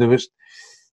game, there was,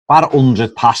 about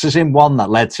 100 passes in one that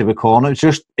led to a corner. It was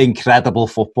just incredible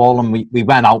football, and we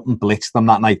went out and blitzed them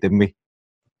that night, didn't we?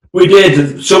 We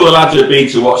did. Some of the lads had been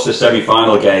to watch the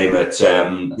semi-final game at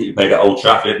played at Old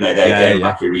Trafford, didn't they? They came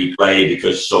back to replay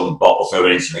because some bottle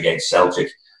throwing incident against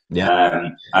Celtic. Yeah.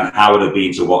 And Howard had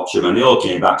been to watch them, and they all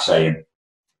came back saying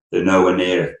they're nowhere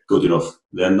near good enough.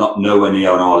 They're not nowhere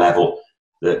near on our level.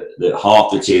 That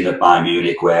half the team that Bayern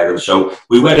Munich were. So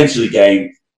we went into the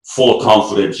game full of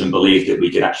confidence and belief that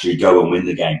we could actually go and win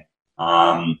the game.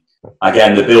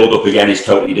 Again, the build-up again is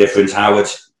totally different. Howard,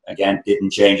 again,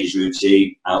 didn't change his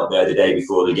routine. Out there the day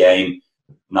before the game,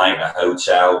 night in a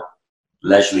hotel,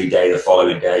 leisurely day the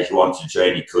following day. If you wanted to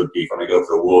train, you could. If you want to go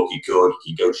for a walk, you could.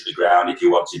 You can go to the ground if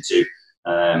you wanted to.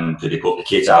 Did they put the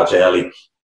kids out early?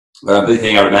 But the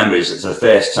thing I remember is it's the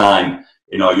first time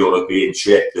in our European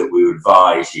trip that we were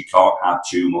advised you can't have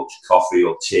too much coffee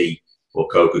or tea or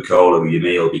Coca-Cola with your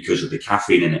meal because of the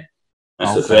caffeine in it.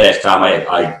 That's the first time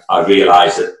I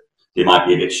realised that they might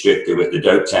be a bit stricter with the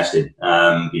dope testing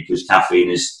because caffeine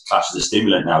is classed as a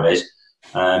stimulant nowadays.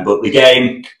 But the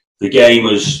game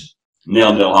was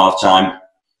 0-0 half time,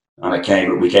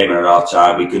 and we came in at half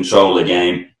time. We controlled the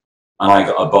game, and I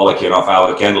got a bollocking off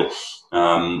Howard Kendall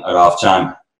at half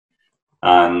time,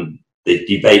 and the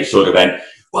debate sort of went,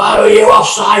 "Why were you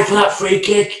offside for that free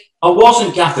kick?" I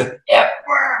wasn't, Gaffer. Yep.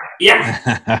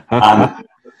 And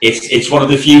it's one of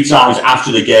the few times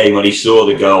after the game when he saw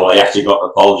the goal, I actually got an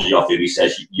apology off him. He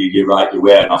says, "You're right, you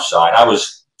weren't offside." I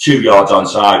was 2 yards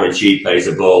onside when she plays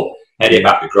the ball, headed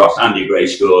back across. Andy Gray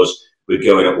scores. We're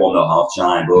going at 1-0 half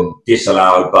time, but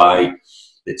disallowed by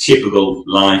the typical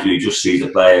line who just sees the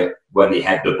player when they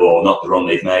head the ball, not the run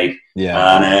they've made.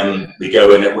 Yeah. And we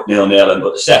go in at 0-0,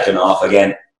 but the second half,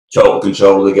 again, total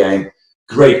control of the game.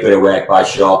 Great bit of work by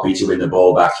Sharpie to win the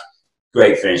ball back.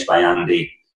 Great finish by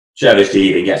Andy. Trevor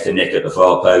Stephen gets the nick at the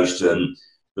far post and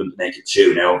make it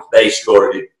 2-0. They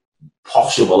scored a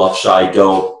possible offside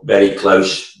goal, very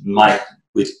close.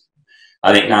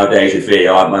 I think nowadays with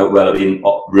VAR, might well have been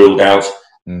ruled out.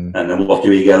 And then what do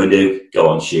we go and do? Go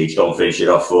on, Sheets, go and finish it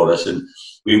off for us. And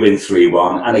we win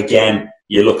 3-1. And again,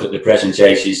 you look at the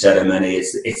presentation ceremony,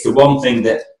 it's the one thing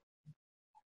that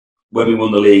when we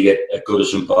won the league at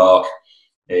Goodison Park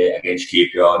against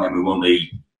QPR, and then we won the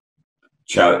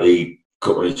charity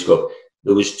Cup,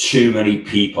 there was too many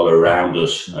people around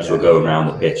us as we're going around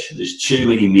the pitch. There's too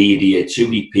many media, too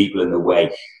many people in the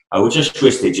way. I would just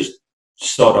wish they just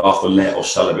start off and let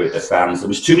us celebrate the fans. There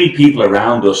was too many people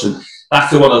around us, and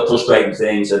that's one of the frustrating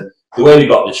things. And the way we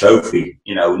got the trophy,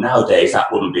 nowadays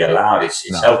that wouldn't be allowed. It's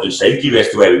health and safety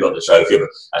risk the way we got the trophy. But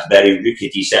that's very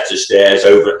rickety set of stairs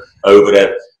over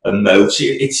a moat.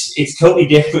 It's totally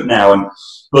different now.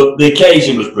 But the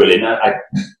occasion was brilliant.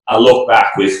 I look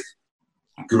back with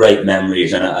great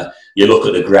memories, and you look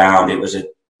at the ground. It was a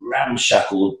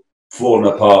ramshackle,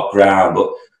 falling apart ground,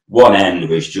 but one end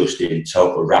was just in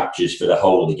total raptures for the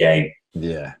whole of the game.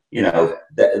 Yeah.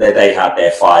 They had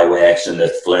their fireworks and the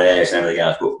flares and everything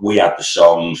else, but we had the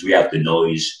songs, we had the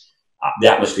noise.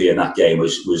 The atmosphere in that game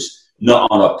was not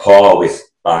on a par with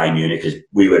Bayern Munich, because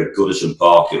we were at Goodison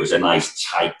Park. It was a nice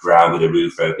tight ground with a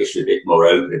roof over. It's a bit more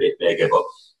open, a bit bigger, but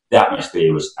the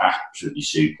atmosphere was absolutely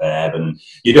superb. And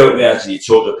you don't realise, you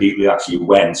talk to people who actually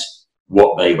went,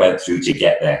 what they went through to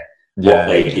get there. What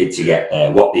they did to get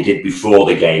there, what they did before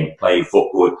the game, playing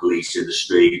football with police in the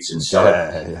streets and so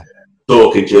on,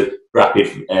 talking to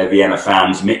rapid Vienna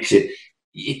fans, mixing.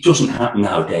 It doesn't happen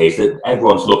nowadays. That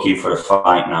everyone's looking for a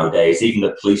fight nowadays, even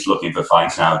the police looking for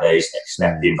fights nowadays,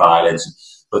 expecting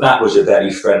violence. But that was a very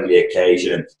friendly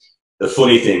occasion. The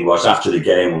funny thing was, after the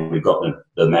game, when we've got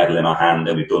the medal in our hand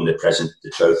and we've done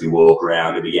the trophy walk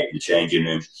around and we get in the changing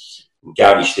rooms,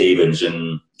 Gary Stevens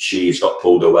and Sheaves got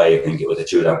pulled away. I think it was the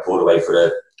two of them pulled away for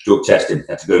the drug testing.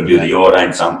 Had to go and do the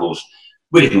urine samples.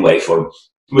 We didn't wait for them.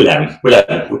 We let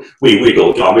them. We'd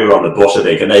all gone. We were on the bus, I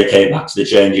think, and they came back to the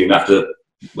changing room after.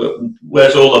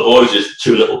 Where's all the boys? Just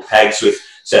two little pegs with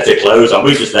set of clothes on.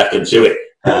 We just left them to it.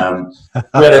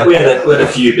 We had a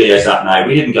few beers that night.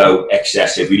 We didn't go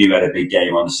excessive. We knew we had a big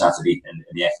game on the Saturday in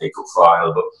the FA Cup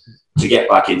final, but to get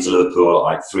back into Liverpool at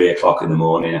like 3 o'clock in the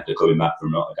morning after coming back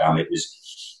from Rotterdam,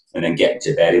 and then getting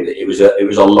to bed. It was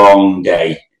a long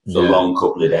day. It was a long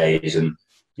couple of days, and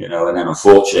and then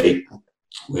unfortunately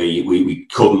we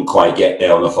couldn't quite get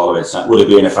there on the following Saturday. Would have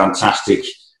been a fantastic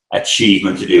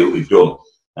achievement to do what we've done.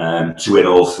 To win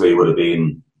all three would have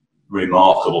been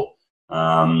remarkable.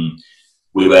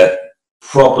 We were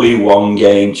probably one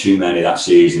game too many that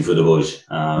season for the boys.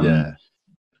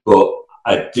 But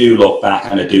I do look back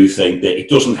and I do think that it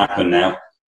doesn't happen now.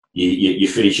 You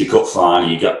finish your cup final,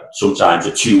 you get sometimes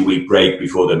a 2-week break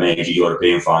before the major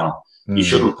European final. You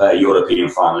shouldn't play a European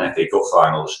final and FA Cup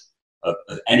finals of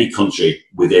any country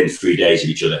within 3 days of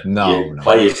each other. No.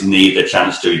 Players need the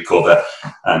chance to recover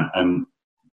and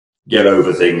get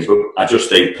over things. But I just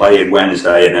think playing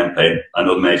Wednesday and then playing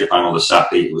another major final the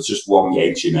Saturday, it was just one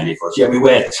game too many for us. Yeah, we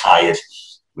were tired.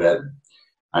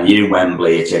 And in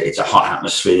Wembley, it's a hot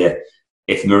atmosphere.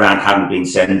 If Moran hadn't been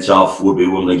sent off, would we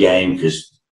won the game?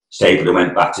 Because Stapleton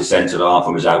went back to centre half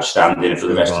and was outstanding for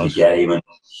the rest of the game. And,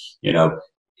 you know,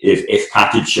 if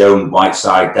Pat had shown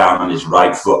Whiteside down on his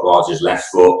right foot rather than his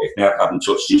left foot, if Nev hadn't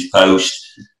touched his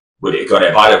post, would it have got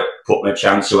it? If I'd have put my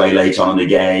chance away late on in the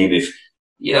game, if,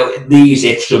 you know, these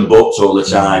ifs and buts all the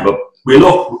time. But we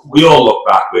all look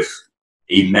back with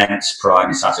immense pride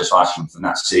and satisfaction from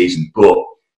that season, but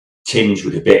tinged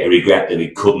with a bit of regret that we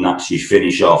couldn't actually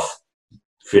finish off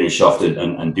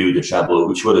and do the treble,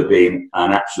 which would have been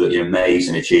an absolutely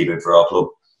amazing achievement for our club.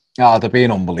 Oh, they've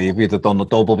been unbelievable. We'd have done the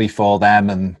double before them,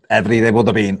 and they would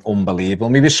have been unbelievable.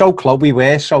 And we were so close. We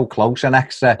were so close. An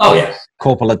extra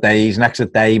couple of days, an extra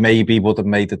day maybe would have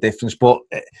made a difference. But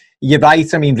you're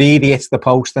right. I mean, really, it's the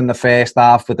post in the first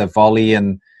half with the volley,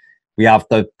 and we have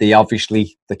the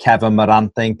obviously the Kevin Moran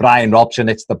thing. Brian Robson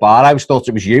hits the bar. I always thought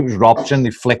it was you. It was Robson.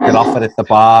 He flicked it off at the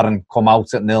bar and come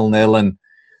out at 0-0,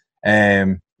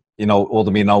 and you know, would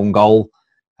have been own goal.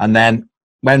 And then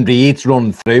when Reed's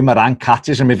run through, Moran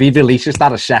catches him. If he releases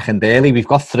that a second early, we've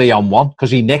got 3-on-1 because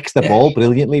he nicks the ball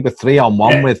brilliantly with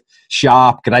 3-on-1 with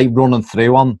Sharp, great running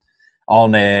through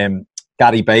on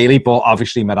Gary Bailey. But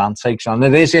obviously Moran takes on.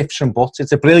 It is ifs and buts.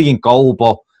 It's a brilliant goal,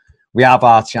 but we have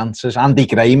our chances. Andy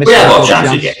Graham is a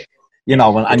chance. You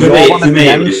know, and you're one at the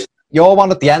end. You're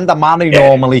one at the end. The man who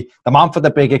normally, the man for the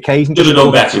big occasion. Should have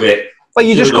done better with it. But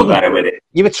you just couldn't.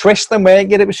 You were twisting, weren't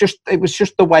you? It was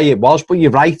just the way it was. But you're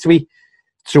right.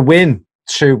 To win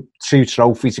two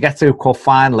trophies, to get to a cup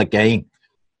final again,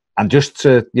 and just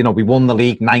to, you know, we won the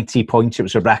league 90 points. It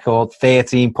was a record,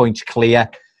 13 points clear.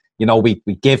 You know, we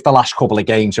give the last couple of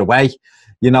games away.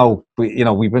 We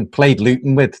played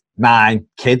Luton with 9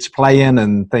 kids playing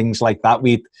and things like that.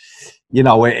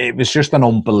 It was just an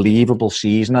unbelievable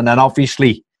season. And then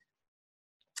obviously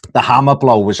the hammer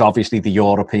blow was obviously the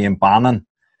European ban. And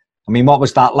I mean, what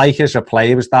was that like as a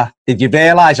player? Did you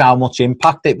realise how much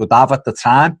impact it would have at the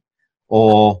time?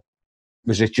 Or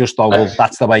was it just,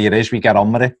 that's the way it is, we get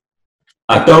on with it?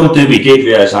 I don't think we did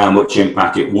realise how much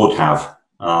impact it would have.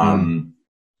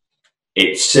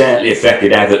 It certainly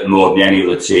affected Everton more than any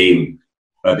other team,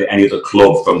 any other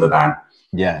club from the ban.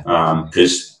 Yeah.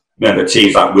 Because remember,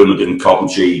 teams like Wimbledon,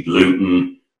 Coventry,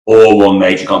 Luton, all won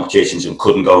major competitions and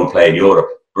couldn't go and play in Europe.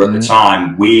 But at the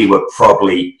time, we were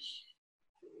probably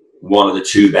one of the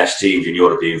 2 best teams in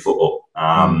European football.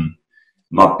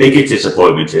 My biggest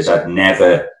disappointment is I'd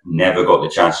never got the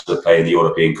chance to play in the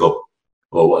European Cup,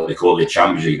 or what they call the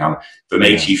Champions League. From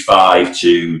 85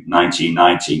 to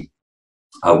 1990,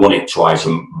 I won it twice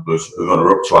and was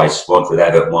runner-up twice, once with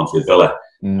Everton, once with Villa,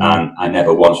 and I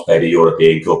never once played a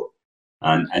European Cup.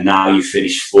 And now you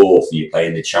finish 4th and you play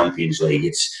in the Champions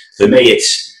League. For me,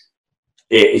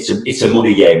 it's a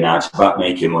money game now. It's about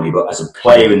making money. But as a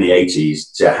player in the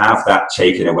 80s, to have that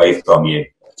taken away from you,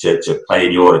 to play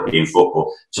in European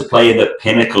football, to play in the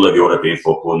pinnacle of European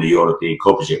football in the European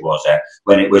Cup as it was there,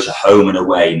 when it was a home and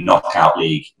away knockout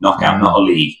league, not a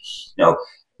league. You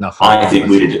know, I think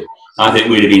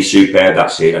we'd have been superb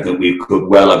that season. I think we could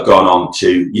well have gone on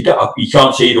to. You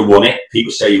can't say you'd have won it.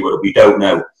 People say you would have. We don't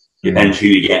know. Depends who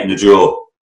you get in the draw,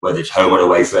 whether it's home or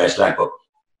away first leg. But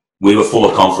we were full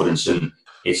of confidence, and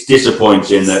it's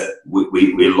disappointing that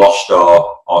we lost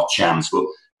our chance. But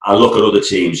I look at other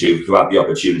teams who had the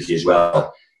opportunity as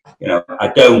well. You know,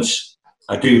 I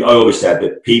always said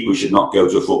that people should not go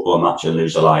to a football match and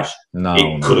lose their lives.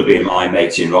 It could have been my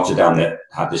mates in Rotterdam that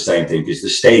had the same thing, because the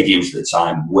stadiums at the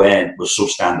time were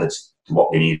substandard to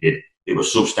what they needed. They were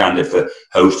substandard for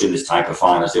hosting this type of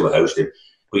finals they were hosting.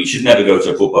 But you should never go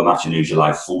to a football match and lose your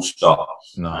life, full stop.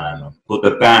 No. But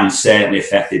the ban certainly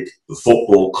affected the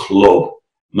football club,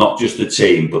 not just the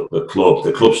team, but the club.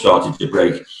 The club started to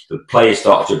break. The players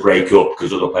started to break up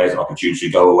because other players had an opportunity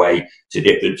to go away to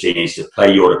different teams to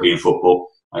play European football.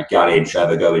 Like Gary and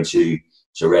Trevor going to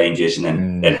Rangers,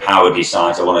 and then Howard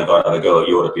decides, I want to have a go at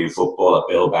European football at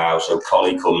Bilbao. So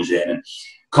Colin comes in, and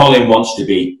Colin wants to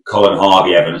be Colin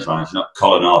Harvey, Evans manager, not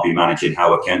Colin Harvey managing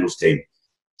Howard Kendall's team.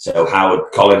 So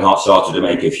Colin Hart started to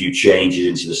make a few changes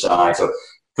into the side. So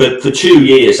for 2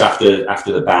 years after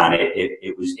the ban,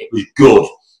 it was good.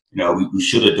 You know, we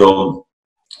should have done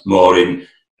more in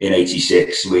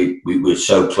 86. We were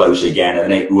so close again,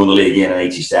 and then we won the league again in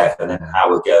 87. And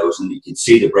Howard goes, and you can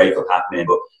see the breakup happening.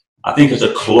 But I think as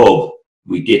a club,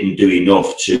 we didn't do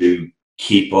enough to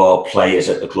keep our players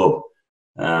at the club.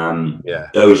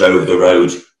 Those over the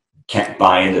road kept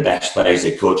buying the best players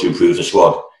they could to improve the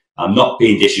squad. I'm not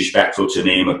being disrespectful to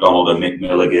Neil McDonald and Mick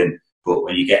Milligan, but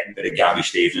when you get a bit of Gary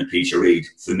Stevens and Peter Reid,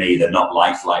 for me, they're not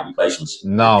life-like replacements.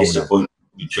 No.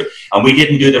 And we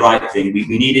didn't do the right thing. We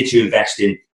needed to invest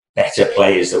in better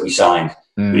players that we signed.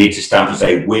 We need to stand and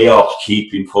say, we are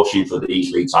keeping pushing for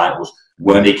these league titles.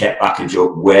 When they kept back and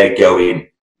joke, we're going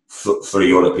for a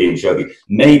European trophy.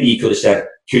 Maybe you could have said,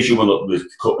 because you won the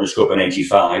Cup in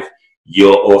 '85,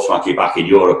 you're automatically back in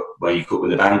Europe when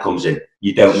the ban comes in.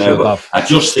 You don't know, but I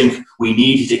just think we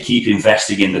needed to keep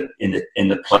investing in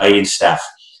the playing staff,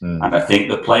 and I think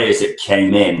the players that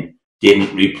came in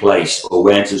didn't replace or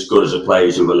weren't as good as the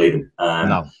players who were leaving.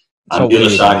 And the other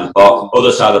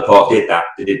side of the park did that.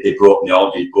 They brought in the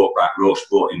oldies, brought back Rush,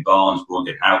 brought in Barnes, brought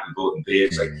in Houghton, brought in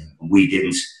Beardsley, and we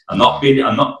didn't. I'm not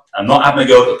having a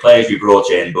go at the players we brought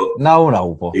in, but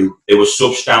but it was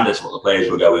substandard what the players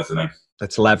were going for me.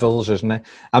 It's levels, isn't it?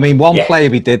 I mean, one player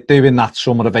we did do in that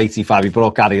summer of '85, he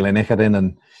brought Gary Lineker in,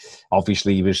 and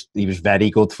obviously he was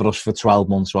very good for us for 12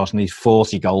 months, wasn't he?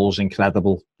 40 goals,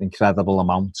 incredible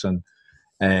amounts, and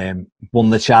won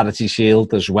the Charity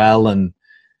Shield as well.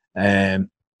 And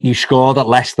he scored at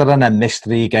Leicester and then missed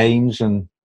 3 games and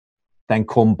then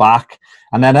come back.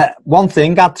 And then one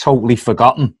thing I'd totally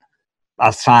forgotten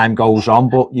as time goes on,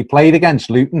 but you played against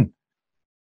Luton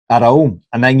at home,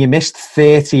 and then you missed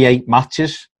 38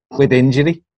 matches with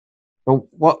injury. So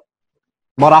what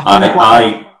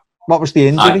happened? What was the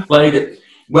injury? I played it.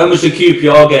 When was the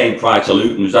QPR game prior to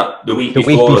Luton? Was that the week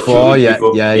before? The week before,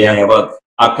 yeah. Well,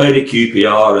 I played at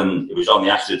QPR, and it was on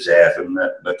the AstroTurf, and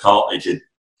the cartilage had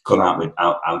come out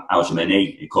of my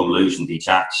knee. It come loose and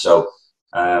detached. So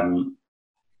I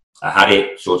had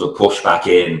it sort of pushed back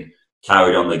in,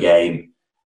 carried on the game.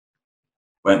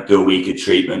 Went through a week of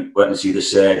treatment, went to see the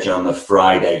surgeon on the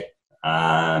Friday,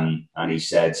 and he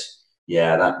said,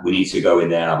 that we need to go in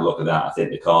there and have a look at that. I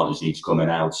think the cartilage needs coming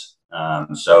out.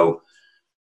 So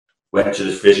went to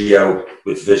the physio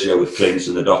with Clint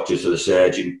and the doctors, to the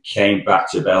surgeon, came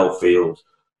back to Belfield,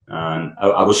 and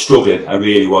I was struggling. I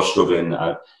really was struggling.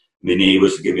 My knee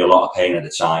was giving me a lot of pain at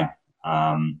the time.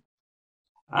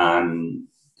 And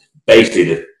basically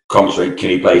the conversation, can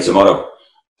he play tomorrow?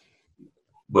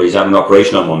 Well, he's having an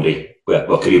operation on Monday.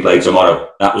 Well, can he play tomorrow?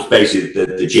 That was basically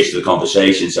the gist of the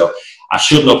conversation. So I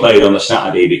shouldn't have played on the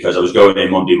Saturday because I was going in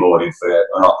Monday morning for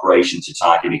an operation to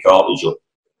tidy my cartilage up.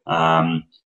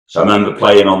 So I remember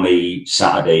playing on the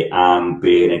Saturday and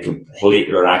being in complete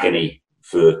agony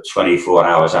for 24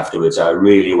 hours afterwards. I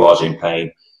really was in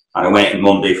pain. And I went in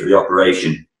Monday for the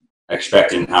operation,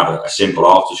 expecting to have a simple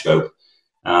arthroscope.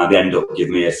 They ended up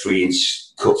giving me a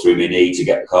 3-inch cut through my knee to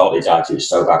get the cartilage out. It was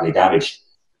so badly damaged.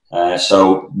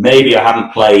 So maybe I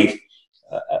haven't played.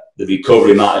 The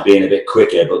recovery might have been a bit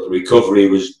quicker, but the recovery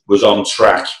was on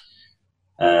track.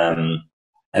 And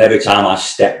every time I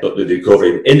stepped up the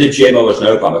recovery, in the gym I was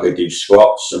no problem. I could do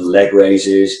squats and leg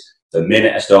raises. The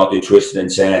minute I started twisting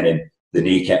and turning, the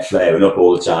knee kept flaring up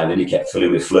all the time. The knee kept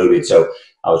filling with fluid. So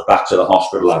I was back to the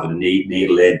hospital, having a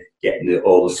needle in, getting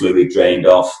all the fluid drained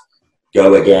off.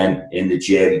 Go again in the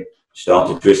gym,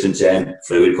 started twist and turn,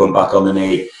 fluid come back on the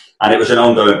knee. And it was an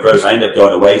ongoing process. I ended up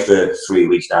going away for 3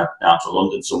 weeks down to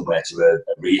London somewhere to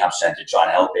a rehab centre trying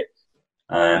to help it.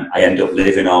 I ended up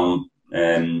living on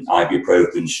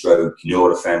ibuprofen, stroke,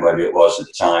 Nurofen, whatever it was at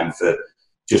the time,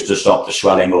 just to stop the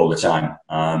swelling all the time.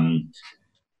 And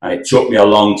it took me a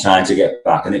long time to get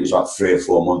back. And it was about 3 or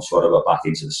 4 months before I got back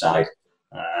into the side.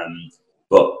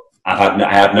 But I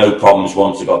had no problems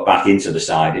once I got back into the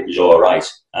side. It was all right.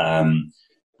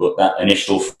 But that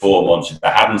initial 4 months,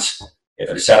 if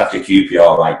I'd said after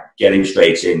QPR, right, get him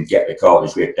straight in, get the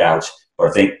cartilage ripped out. But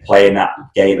I think playing that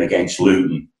game against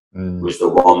Luton was the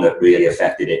one that really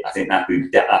affected it. I think that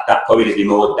probably did me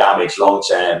more damage long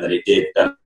term than it did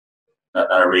than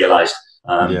I realised.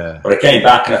 But I came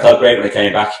back and I felt great when I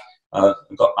came back. I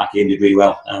got back in, did really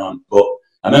well. But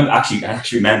I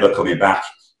actually remember coming back.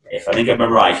 If I think I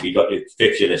remember right, if you got your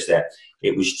fixture list there,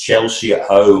 it was Chelsea at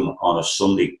home on a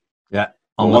Sunday. Yeah.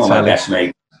 And one of my best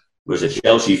mates was a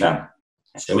Chelsea fan.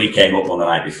 So we came up on the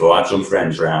night before, I had some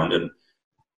friends round, and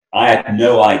I had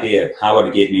no idea how it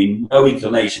would give me no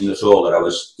inclination at all that I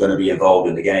was going to be involved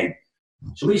in the game.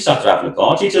 So we started having a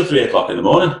party till 3 o'clock in the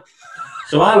morning.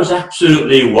 So I was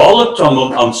absolutely walloped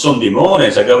on Sunday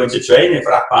mornings. I go into training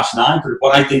for 9:30 for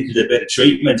what I think is a bit of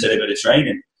treatment and a bit of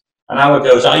training. And Howard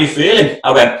goes, "How are you feeling?"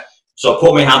 I went, so I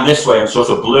put my hand this way and sort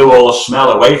of blew all the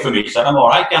smell away from me. He said, "I'm all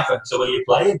right, Gaffer." So, "Are you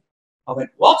playing?" I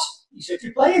went, "What?" He said,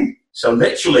 "You're playing." So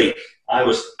literally, I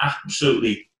was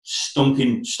absolutely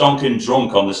stonking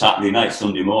drunk on the Saturday night,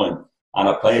 Sunday morning. and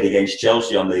I played against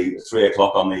Chelsea on the 3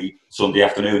 o'clock on the Sunday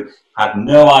afternoon. Had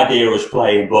no idea I was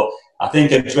playing, but I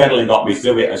think adrenaline got me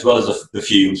through it, as well as the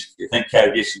fumes. I think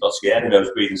Kerry Dixon got scared and I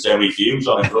was breathing so many fumes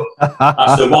on him. But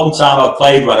that's the one time I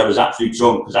played when I was actually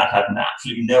drunk, because I had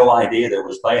absolutely no idea that I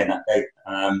was playing that day.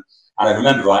 And I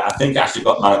remember, right, I think I actually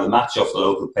got man of the match off the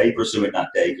local paper or something that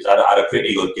day, because I had a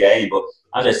pretty good game. But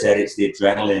as I said, it's the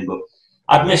adrenaline. But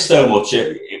I'd missed so much.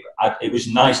 It was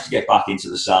nice to get back into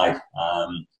the side.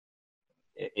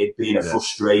 It'd been a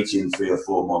frustrating 3 or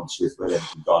 4 months with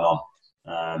everything gone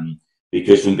on.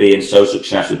 Because from being so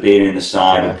successful, being in the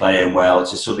side and playing well,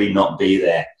 to suddenly not be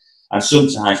there. And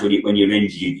sometimes when you're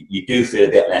injured, you do feel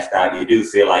a bit left out. You do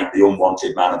feel like the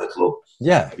unwanted man of the club.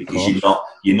 Yeah, because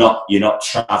you're not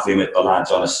travelling with the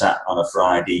lads on a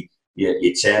Friday.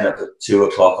 You turn up at 2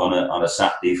 o'clock on a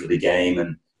Saturday for the game,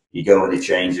 and you go in the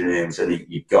changing rooms, and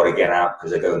you've got to get out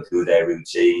because they're going through their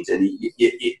routines, and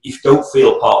you don't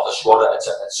feel part of the squad at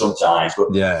sometimes. But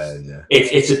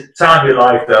it's a time of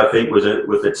life that I think was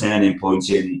the turning point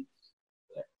in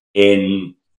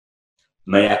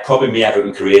probably my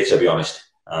Everton career, to be honest.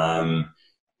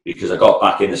 Because I got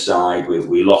back in the side.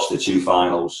 We lost the 2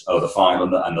 finals, the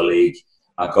final and the league.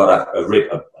 I got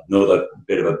another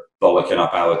bit of a bollocking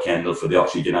up our Kendall for the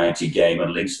Oxford United game,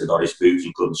 and Links got his boots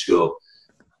and couldn't score.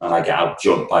 And I get out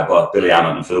jumped by Billy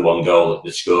Hamilton for the 1 goal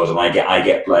that scores, and I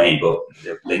get playing, but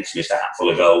Links missed a hatful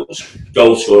of goals.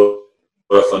 Goals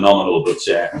were phenomenal, but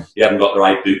you haven't got the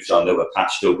right boots on that were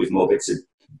patched up with more bits of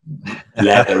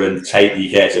leather and tape you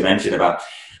care to mention about.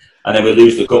 And then we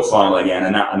lose the cup final again,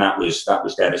 and that was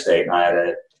devastating. I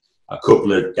had a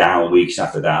couple of down weeks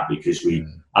after that, because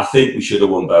I think we should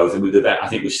have won both, and I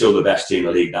think we're still the best team in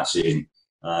the league that season.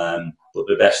 But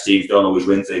the best teams don't always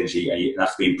win things, and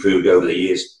that's been proved over the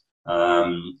years.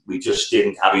 We just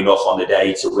didn't have enough on the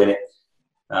day to win it.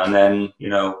 And then,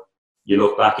 you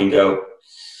look back and go,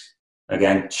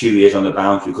 again, 2 years on the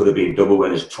bounce, we could have been double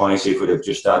winners twice if we'd have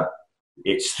just had,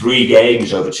 it's 3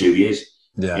 games over 2 years.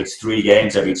 Yeah. It's 3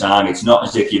 games every time. It's not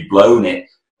as if you've blown it.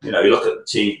 You look at the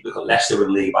team, look at Leicester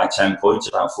in the league by 10 points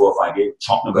about 4 or 5 years.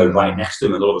 Tottenham go right next to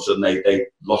them, and all of a sudden they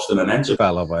lost the momentum.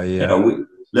 Fell away, yeah.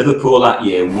 Liverpool that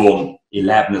year won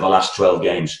 11 of the last 12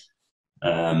 games.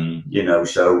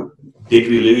 So did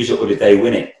we lose it or did they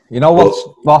win it?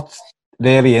 What's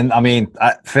really I mean,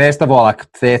 first of all,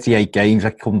 38 games,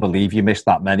 I couldn't believe you missed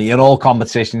that many. In all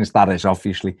competitions, that is,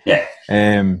 obviously. Yeah.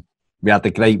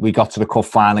 We got to the cup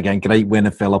final again, great win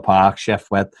at Villa Park, Chef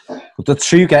Wed. But the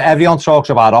 2 games, everyone talks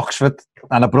about Oxford,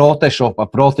 and I brought this up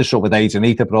with Aidan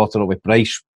Heath, I brought it up with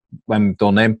Brace when we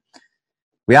done him.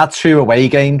 We had 2 away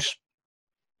games.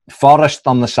 Forest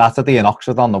on the Saturday and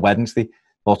Oxford on the Wednesday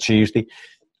or Tuesday,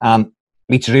 and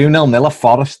we drew 0-0 at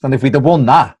Forest. And if we'd have won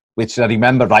that, which I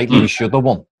remember rightly we should have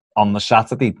won on the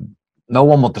Saturday, no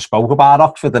one would have spoke about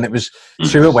Oxford. And it was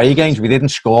 2 away games, we didn't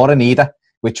score in either,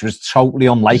 which was totally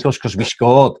unlike us, because we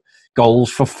scored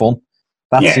goals for fun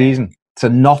that season. To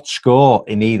not score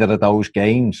in either of those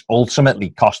games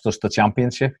ultimately cost us the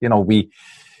championship.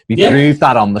 We proved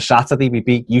that on the Saturday. We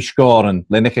beat YouScore and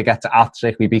Lineker get to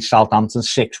hat-trick. We beat Southampton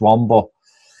 6-1, but,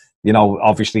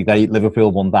 obviously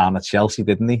Liverpool won down at Chelsea,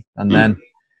 didn't they? And then,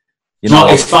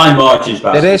 it's fine margins,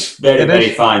 Baz. It is.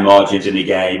 Very fine margins in the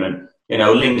game. And,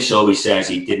 Links always says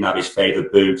he didn't have his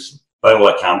favourite boots. By all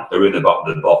accounts, they're in the bottom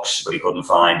of the box, but he couldn't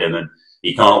find them. And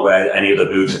he can't wear any of the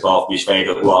boots apart from his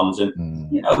favourite ones. And,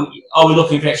 are we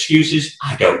looking for excuses?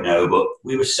 I don't know, but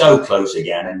we were so close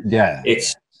again. And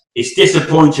it's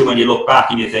disappointing when you look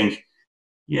back and you think,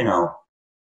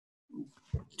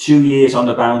 2 years on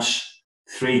the bounce,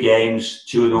 3 games,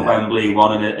 2 in Wembley,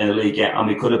 1 in a league, and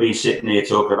we could have been sitting here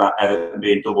talking about Everton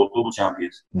being double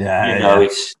champions.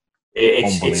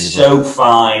 It's so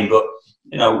fine, but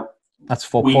that's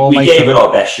football. We gave it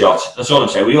our best shot. That's all I'm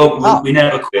saying. We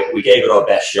never quit. We gave it our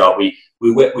best shot. We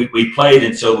played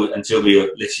until we were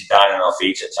literally dying on our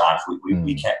feet at times.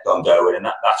 We kept on going, and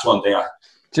that's one thing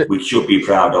we should be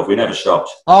proud of. We never stopped.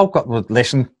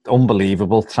 Listen,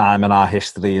 unbelievable time in our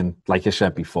history, and like I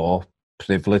said before,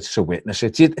 privileged to witness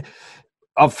it.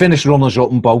 I've finished runners-up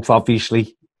in both,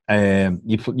 obviously.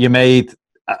 You made,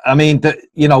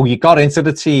 you got into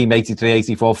the team 83,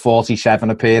 84, 47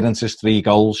 appearances, 3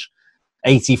 goals.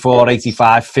 84,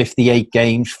 85, 58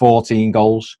 games, 14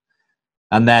 goals.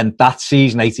 And then that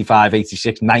season, 85,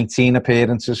 86, 19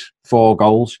 appearances, 4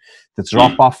 goals. The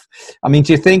drop-off. Do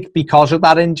you think because of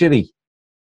that injury,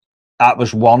 that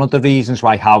was one of the reasons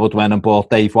why Howard went and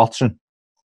bought Dave Watson?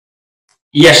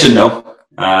 Yes and no.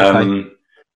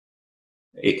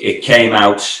 It came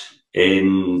out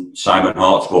in Simon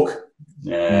Hart's book.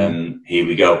 Here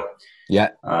we go. Yeah.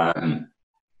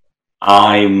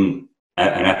 I'm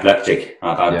an epileptic.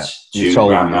 I've had 2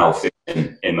 grand mal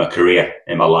in my career,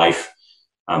 in my life,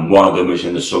 and one of them was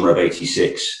in the summer of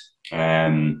 '86.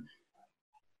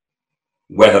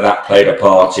 Whether that played a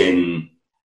part in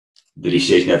the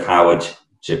decision of Howard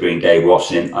to bring Dave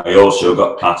Watson in, I also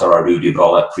got Qatar Rudy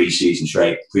Bola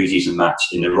pre-season match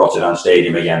in the Rotterdam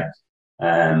Stadium again.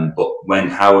 But when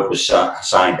Howard was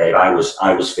signed, Dave, I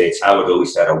was fit. Howard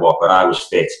always said I was, but I was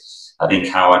fit. I think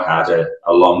Howard had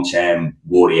a long-term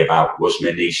worry about, was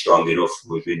my knee strong enough?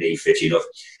 Was my knee fit enough?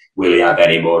 Will he have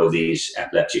any more of these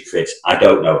epileptic fits? I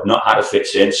don't know. I've not had a fit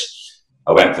since.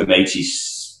 I went from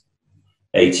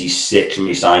 86 when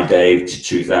we signed Dave to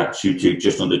 2000, to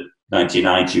just under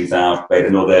 99, 2000. Played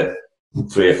another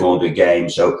 300 or 400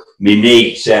 games. So my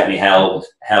knee certainly held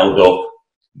up.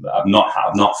 I've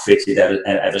not fitted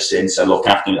ever since. I look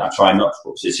after it. I try not to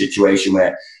put to a situation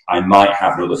where I might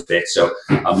have another fit. So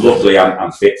luckily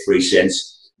I'm fit free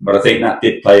since. But I think that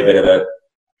did play a bit of a.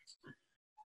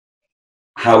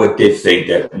 Howard did think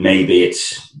that maybe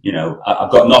it's, you know,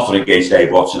 I've got nothing against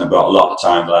Dave Watson. I've got a lot of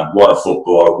time. Like, what a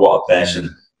footballer, what a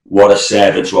person, what a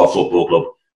servant to our football club.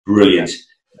 Brilliant.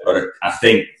 But I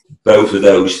think both of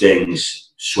those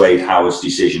things swayed Howard's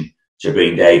decision to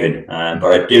bring Dave in.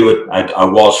 But I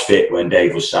was fit when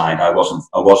Dave was signed. I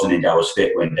wasn't in. I was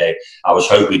fit when Dave. I was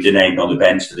hoping to name on the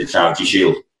bench for the Charity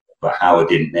Shield, but Howard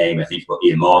didn't name. I think he put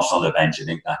Ian Morse on the bench, I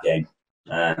think, that game.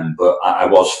 But I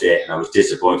was fit, and I was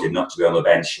disappointed not to be on the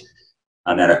bench.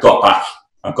 And then I got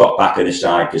back in the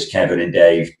side because Kevin and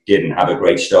Dave didn't have a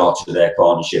great start to their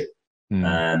partnership.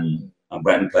 I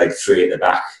went and played 3 at the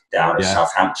back down at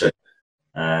Southampton.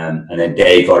 And then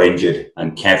Dave got injured,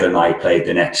 and Kevin and I played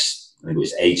the next, I think it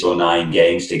was 8 or 9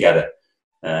 games together.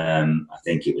 I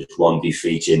think it was 1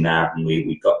 defeat in that, and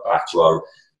we got back to our.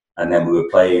 And then we were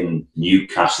playing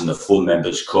Newcastle in the Full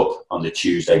Members Cup on the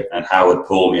Tuesday, and Howard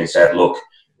pulled me and said, "Look,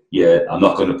 I'm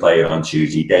not going to play it on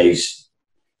Tuesday. Dave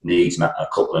needs a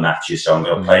couple of matches, so I'm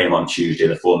going to play him on Tuesday in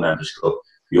the Full Members Cup.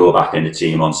 You're back in the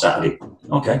team on Saturday."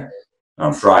 Okay.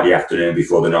 On Friday afternoon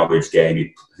before the Norwich game,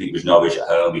 I think it was Norwich at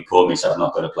home, he called me and said, "I'm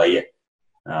not going to play you."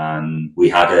 And we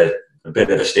had a bit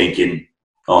of a stinking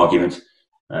argument,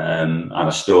 and I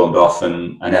stormed off,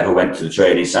 and I never went to the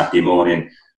training Saturday morning,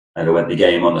 and I went to the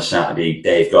game on the Saturday.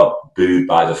 Dave got booed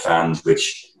by the fans,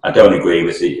 which I don't agree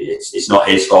with. It's not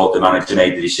his fault. The manager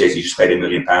made the decision. He just paid £1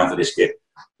 million for this kid.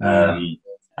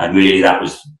 And really, that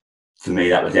was, for me,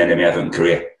 that was the end of my Everton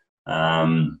career.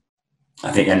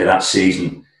 I think end of that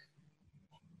season,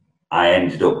 I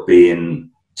ended up being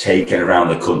taken around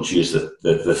the country as the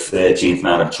 13th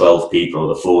man of 12 people,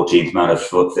 or the 14th man of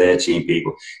 13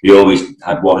 people. We always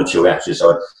had 1 or 2 extras,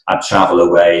 so I'd travel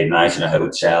away, night in a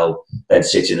hotel, then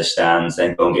sit in the stands,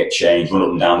 then go and get changed, run up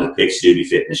and down the pitch to do my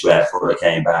fitness wear before I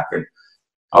came back. And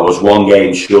I was 1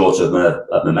 game short of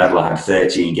my medal. I had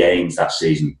 13 games that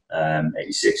season,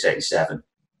 86, 87.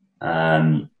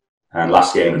 And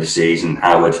last game of the season,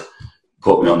 Howard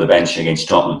put me on the bench against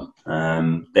Tottenham.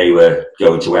 They were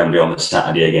going to Wembley on the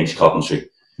Saturday against Coventry.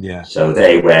 Yeah. So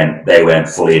they weren't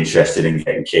fully interested in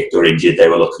getting kicked or injured. They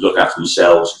were looking after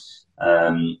themselves.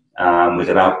 With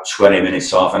about 20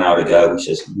 minutes, half an hour to go, he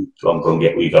says, "Go and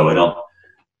get where you're going on."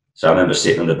 So I remember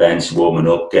sitting on the bench,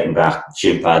 warming up, getting back,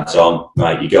 shin pads on.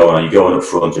 Right, you're going up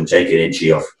front and take an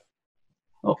inchie off.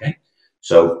 Okay.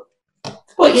 So,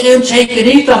 "What you doing taking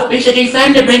it off? He's a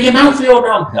defender, bring your Mountfield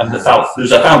on." And there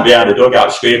was a fan behind the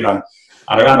dugout screaming, and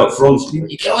I ran up front.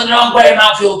 "You're going the wrong way,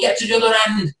 Mountfield, get to the other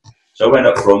end." So I went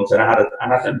up front, and I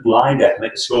had a blinder. I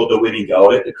think I scored the winning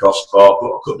goal, hit the crossbar, put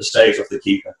a couple of saves off the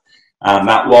keeper. And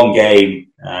that 1 game,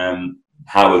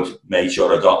 Howard made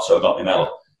sure I got my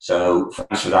medal. So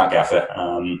thanks for that, Gaffer.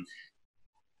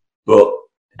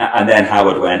 And then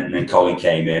Howard went, and then Colin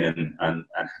came in, and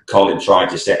Colin tried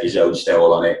to set his own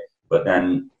style on it. But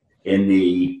then in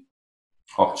the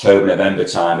October-November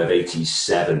time of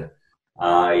 '87,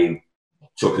 I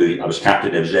was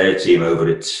captain of their team over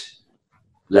at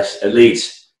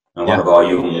Leeds, and one of our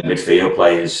young midfield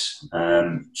players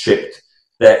tripped.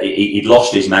 He'd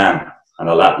lost his man, and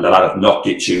the lad had knocked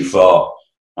it too far,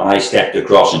 and I stepped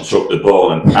across and took the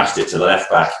ball and passed it to the left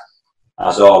back.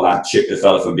 As all that chipped the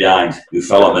fella from behind, who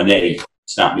fell on my knee,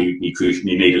 snapped me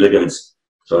medial ligaments.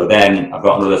 So then I've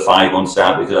got another 5 months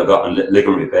out because I've got a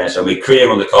ligament repair. So my career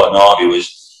on the Cotton Derby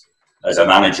was, as a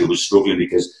manager, was struggling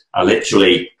because I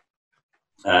literally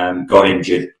got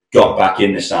injured, got back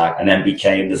in the side, and then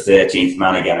became the 13th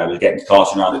man again. I was getting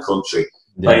carted around the country,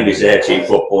 playing reserve team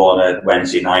football on a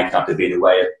Wednesday night after being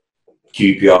away at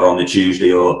QPR on the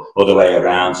Tuesday or other way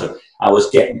around. So I was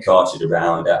getting carted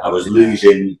around. I was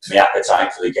losing my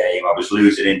appetite for the game. I was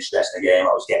losing interest in the game.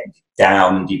 I was getting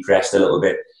down and depressed a little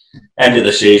bit. end of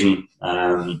the season,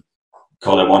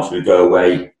 Colin wanted me to go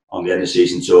away on the end of the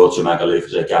season tour to Magaluf. I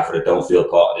said, Gaffer, I don't feel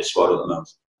part of this squad at the moment.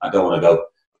 I don't want to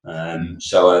go.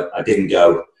 So I didn't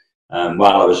go.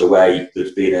 While I was away,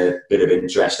 there's been a bit of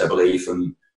interest, I believe,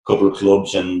 from a couple of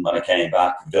clubs. And when I came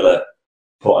back, Villa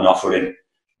put an offer in.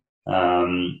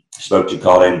 Spoke to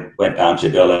Colin, went down to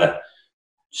Villa,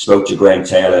 spoke to Graham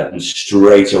Taylor, and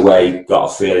straight away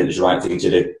got a feeling it was the right thing to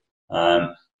do.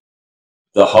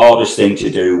 The hardest thing to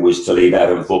do was to leave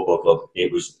Everton Football Club.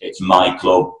 It's my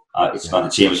club. It's the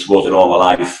team I've supported all my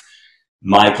life.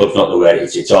 My club's not the way.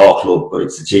 It's our club, but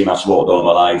it's the team I've supported all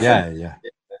my life. Yeah.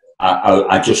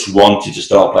 I just wanted to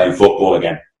start playing football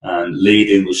again, and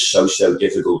leaving was so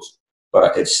difficult. But I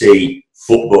could see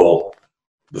football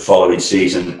the following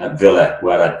season at Villa,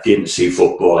 where I didn't see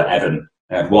football at Everton.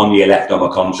 I had 1 year left on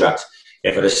my contract.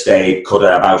 If I'd have stayed, could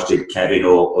I have ousted Kevin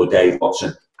or Dave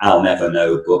Watson? I'll never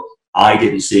know. But I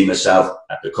didn't see myself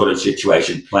at the current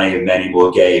situation playing many more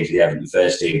games in the Everton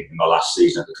first team in my last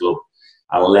season at the club.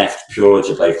 I left purely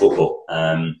to play football.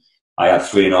 I had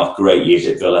 3.5 great years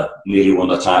at Villa, nearly won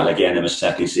the title again in my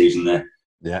second season there.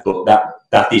 Yeah. But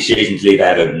that decision to leave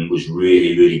Everton was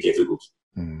really difficult.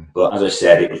 But as I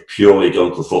said, it was purely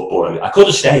done for football. I could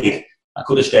have stayed.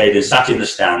 And sat in the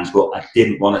stands, but I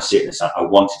didn't want to sit in the stands. I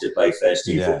wanted to play first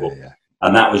team football. Yeah.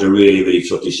 And that was a really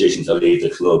tough decision to leave the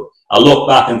club. I look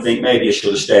back and think maybe I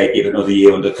should have stayed, give another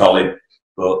year under Colin,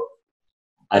 but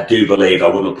I do believe I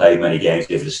wouldn't have played many games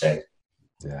if I'd have stayed.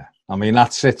 Yeah, I mean,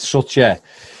 that's it. Such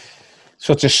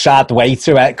a sad way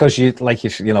to it, because you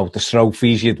know, the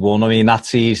trophies you'd won. I mean, that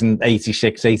season,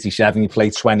 86, 87, you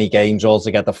played 20 games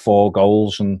altogether, 4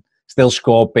 goals, and still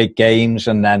scored big games.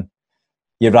 And then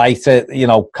you're right, you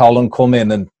know, Colin come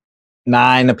in and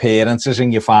 9 appearances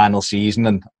in your final season,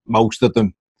 and most of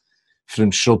them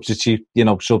from substitute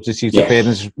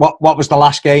appearances. What was the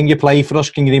last game you played for us?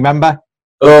 Can you remember?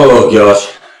 Oh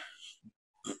gosh,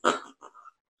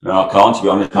 no, I can't, to be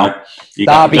honest, mate. You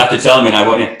have to tell me now,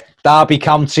 won't you? Derby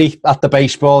County at the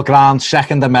baseball ground,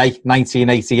 2nd of May,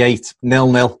 1988,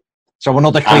 0-0. So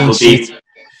another clean sheet.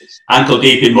 Ankle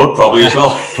deep in mud, probably as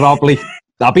well. Probably.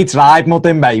 That'd be dry mud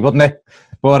in May, wouldn't it?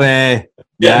 But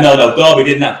no, Derby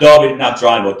didn't have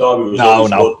dry mud. Derby was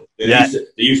always mud.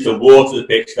 They used to water the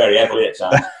pitch very heavily at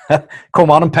times.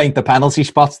 Come on and paint the penalty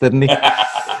spots, didn't he?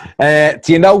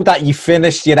 Do you know that you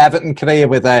finished your Everton career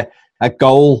with a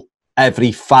goal every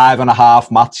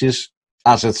 5.5 matches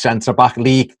as a centre-back,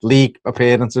 league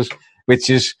appearances,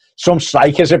 which is, some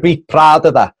strikers would be proud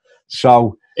of that.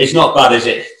 So it's not bad, is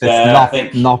it?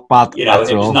 It's not bad. You know,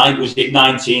 it was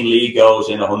 19 league goals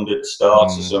in 100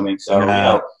 starts or something. So you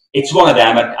know, it's one of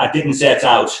them. I didn't set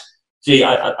out. See,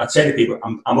 I'd say to people,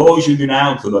 I'm always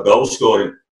renowned for my goal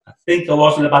scoring. I think I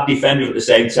wasn't a bad defender at the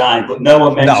same time, but no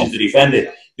one mentions the defending.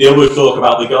 They always talk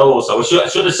about the goals. So I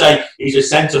should have said he's a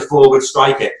centre-forward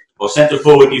striker or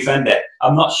centre-forward defender.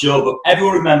 I'm not sure, but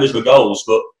everyone remembers the goals.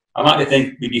 But I might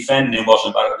think the defending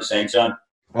wasn't bad at the same time.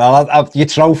 Well, your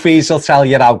trophies will tell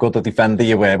you how good a defender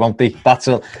you were, won't they? That's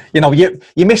you know, you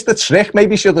missed the trick.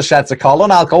 Maybe you should have said to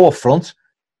Colin, "I'll go up front,"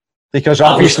 because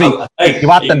obviously you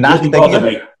had the knack,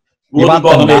 didn't you? Wouldn't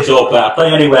bother me to up there. I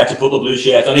play anywhere to put the blue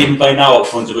shirt. I'd even play now up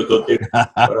front if I could do.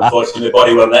 But unfortunately, my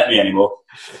body won't let me anymore.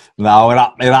 No,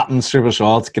 it happens to us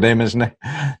all. It's grim, isn't it?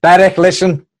 Derek,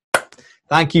 listen,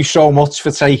 thank you so much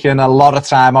for taking a lot of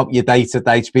time out your day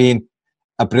today. It's been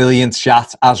a brilliant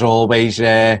chat, as always.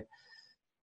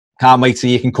 Can't wait till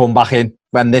you can come back in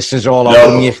when this is all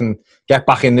over and you can get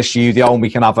back in the studio and we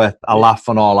can have a laugh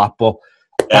and all that. But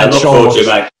thanks so much.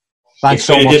 Mate. Thanks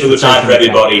so much. It's been a difficult time for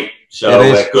everybody.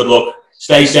 So good luck.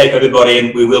 Stay safe, everybody,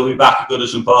 and we will be back at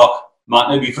Goodison Park. Might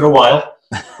not be for a while,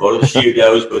 or the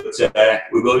studios, but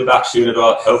we will be back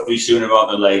hopefully sooner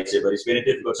rather than later. But it's been a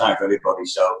difficult time for everybody,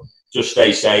 so just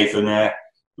stay safe and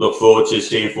look forward to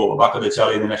seeing football back on the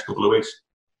telly in the next couple of weeks.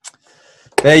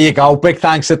 There you go. Big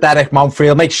thanks to Derek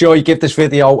Mountfield. Make sure you give this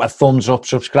video a thumbs up,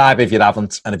 subscribe if you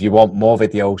haven't, and if you want more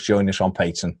videos, join us on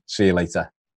Patreon. See you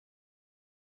later.